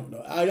I don't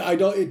know. I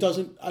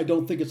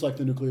don't think it's like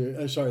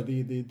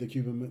the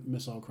Cuban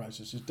Missile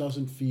Crisis. It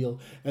doesn't feel,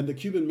 and the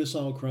Cuban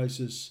Missile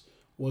Crisis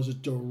was a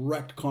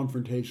direct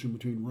confrontation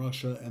between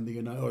Russia and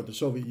the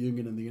Soviet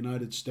Union and the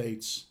United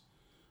States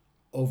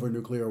over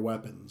nuclear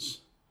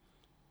weapons.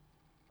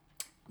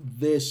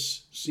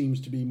 This seems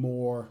to be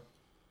more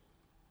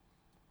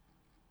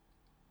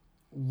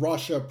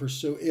Russia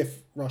if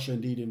Russia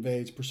indeed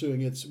invades,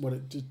 pursuing what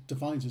it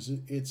defines as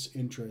its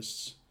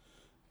interests,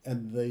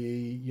 and the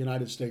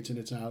United States and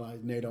its allies,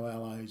 NATO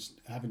allies,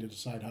 having to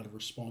decide how to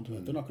respond to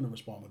that. They're not going to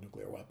respond with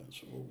nuclear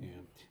weapons.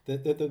 Yeah.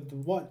 The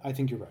one, I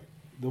think you're right.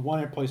 The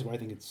one place where I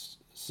think it's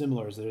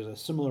similar is there's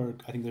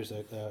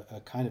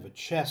a kind of a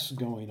chess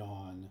going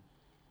on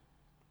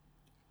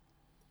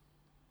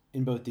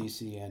in both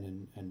DC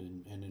and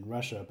in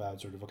Russia about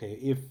sort of, okay,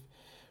 if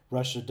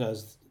Russia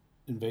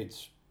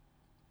invades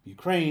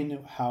Ukraine,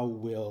 how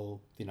will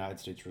the United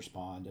States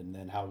respond, and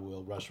then how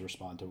will Russia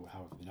respond to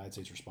how the United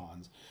States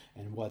responds,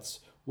 and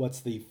what's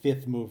the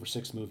fifth move or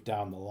sixth move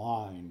down the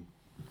line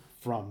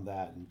from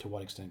that, and to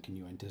what extent can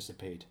you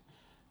anticipate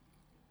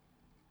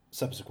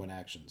subsequent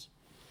actions?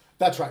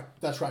 That's right.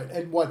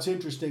 And what's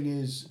interesting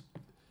is,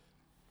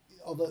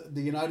 although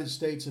the United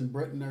States and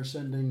Britain are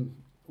sending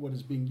what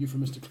is being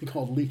euphemistically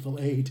called lethal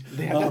aid,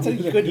 that's a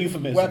good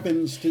euphemism,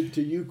 weapons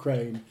to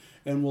Ukraine,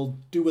 and will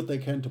do what they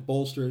can to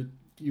bolster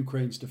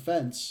Ukraine's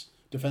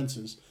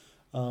defenses.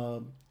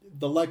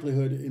 The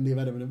likelihood in the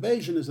event of an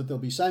invasion is that there'll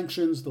be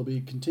sanctions, there'll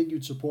be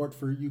continued support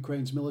for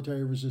Ukraine's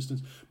military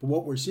resistance. But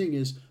what we're seeing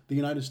is the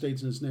United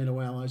States and its NATO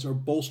allies are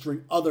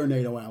bolstering other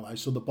NATO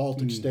allies. So the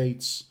Baltic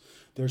states,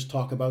 there's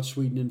talk about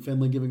Sweden and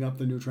Finland giving up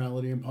their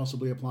neutrality and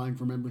possibly applying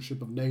for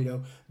membership of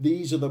NATO.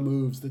 These are the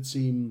moves that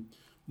seem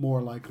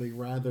more likely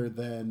rather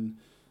than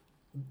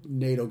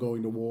NATO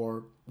going to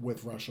war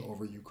with Russia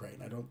over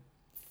Ukraine. I don't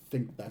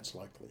think that's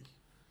likely.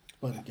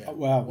 But again,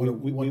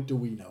 what do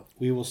we know?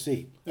 We will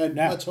see. And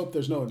now, let's hope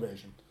there's no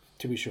invasion.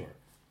 To be sure.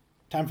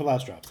 Time for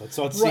last drops. Let's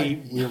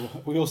right. See.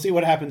 We will see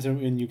what happens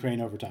in Ukraine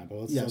over time.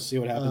 But let's see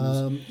what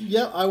happens.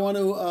 I want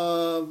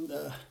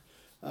to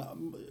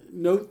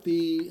Note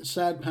the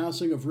sad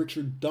passing of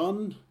Richard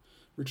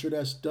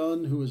S.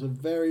 Dunn, who is a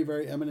very,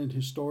 very eminent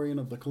historian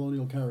of the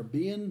colonial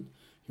Caribbean.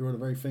 He wrote a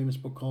very famous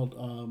book called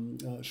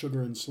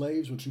Sugar and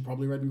Slaves, which you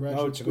probably read in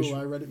graduate school.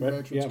 I read it in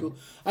graduate school.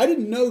 I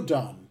didn't know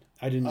Dunn.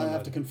 I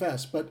have to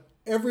confess, but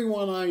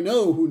everyone I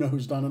know who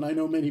knows Dunn, and I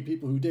know many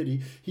people who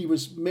did. He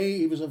was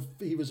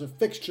a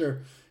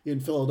fixture in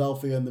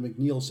Philadelphia and the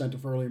McNeil Center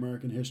for Early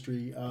American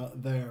History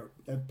there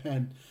at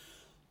Penn.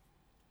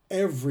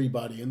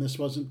 Everybody, and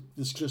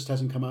this just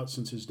hasn't come out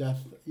since his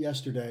death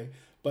yesterday,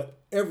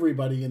 but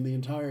everybody in the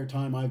entire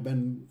time I've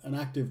been an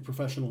active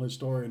professional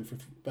historian for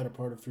the better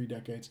part of 3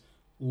 decades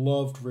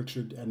loved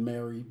Richard and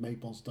Mary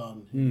Maples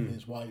Dunn,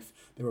 his wife.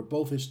 They were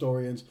both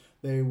historians.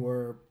 They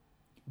were,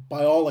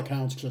 by all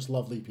accounts, just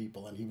lovely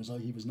people. And he was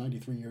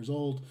 93 years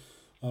old,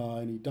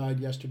 and he died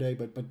yesterday.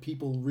 But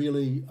people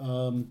really,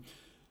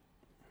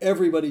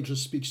 everybody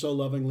just speaks so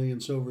lovingly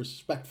and so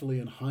respectfully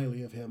and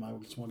highly of him. I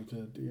just wanted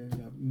to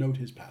note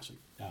his passing.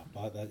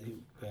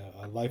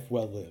 A life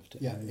well lived.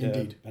 Yeah, and,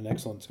 indeed. An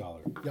excellent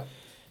scholar. Yeah.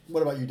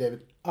 What about you,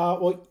 David?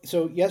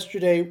 So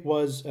yesterday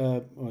was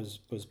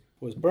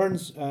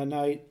Burns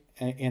night,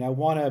 and I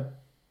want to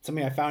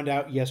something I found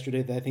out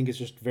yesterday that I think is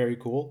just very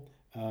cool.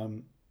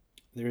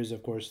 There is,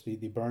 of course, the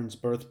Burns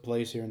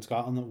birthplace here in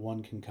Scotland that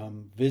one can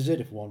come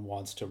visit if one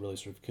wants to really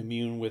sort of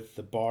commune with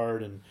the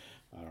bard and,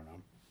 I don't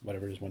know,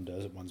 whatever it is one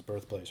does at one's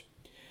birthplace.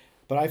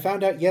 But I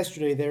found out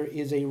yesterday there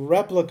is a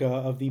replica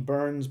of the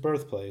Burns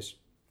birthplace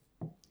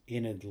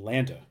in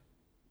Atlanta.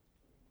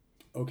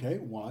 Okay,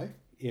 why?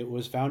 It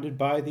was founded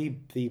by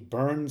the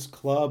Burns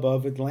Club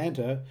of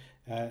Atlanta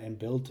and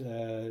built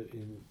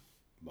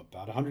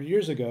about 100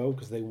 years ago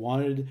because they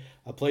wanted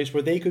a place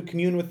where they could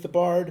commune with the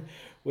bard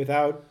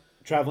without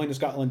traveling to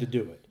Scotland to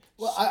do it.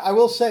 Well, I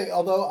will say,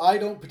 although I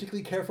don't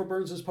particularly care for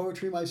Burns's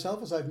poetry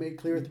myself, as I've made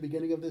clear at the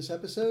beginning of this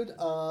episode,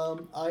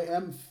 I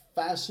am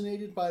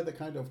fascinated by the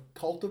kind of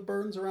cult of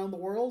Burns around the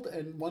world,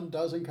 and one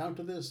does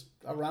encounter this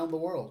around the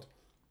world.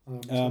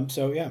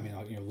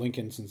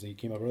 Lincoln, since he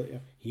came up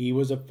earlier, he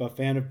was a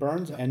fan of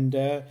Burns, and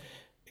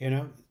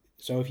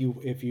so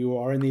if you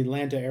are in the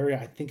Atlanta area,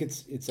 I think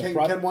it's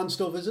can one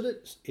still visit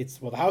it?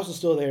 The house is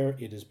still there.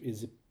 It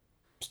is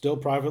still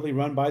privately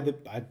run by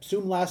I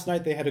assume last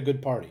night they had a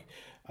good party.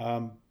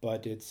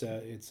 But it's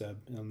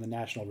on the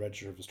National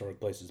Register of Historic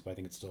Places, but I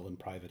think it's still in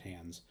private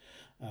hands.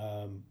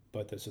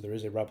 So there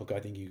is a replica. I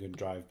think you can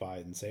drive by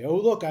and say, "Oh,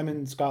 look, I'm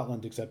in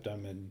Scotland," except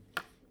I'm in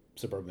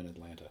suburban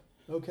Atlanta.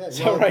 Okay,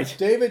 all right,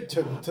 David,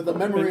 to the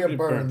memory of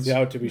Burns.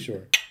 Yeah, to be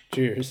sure.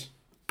 Cheers.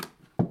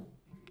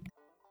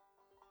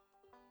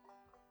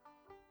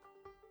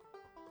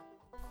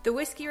 The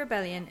Whiskey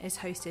Rebellion is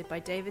hosted by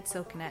David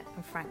Silkenet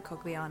and Frank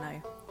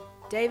Cogliano.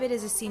 David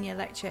is a senior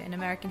lecturer in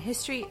American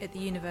history at the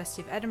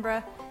University of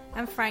Edinburgh,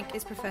 and Frank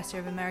is Professor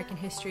of American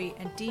History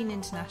and Dean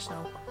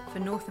International for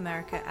North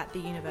America at the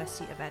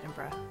University of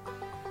Edinburgh.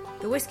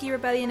 The Whiskey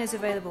Rebellion is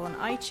available on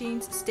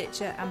iTunes,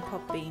 Stitcher and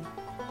Podbean.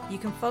 You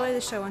can follow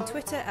the show on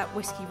Twitter at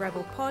Whiskey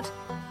Rebel Pod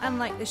and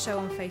like the show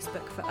on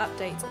Facebook for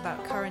updates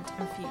about current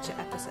and future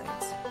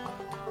episodes.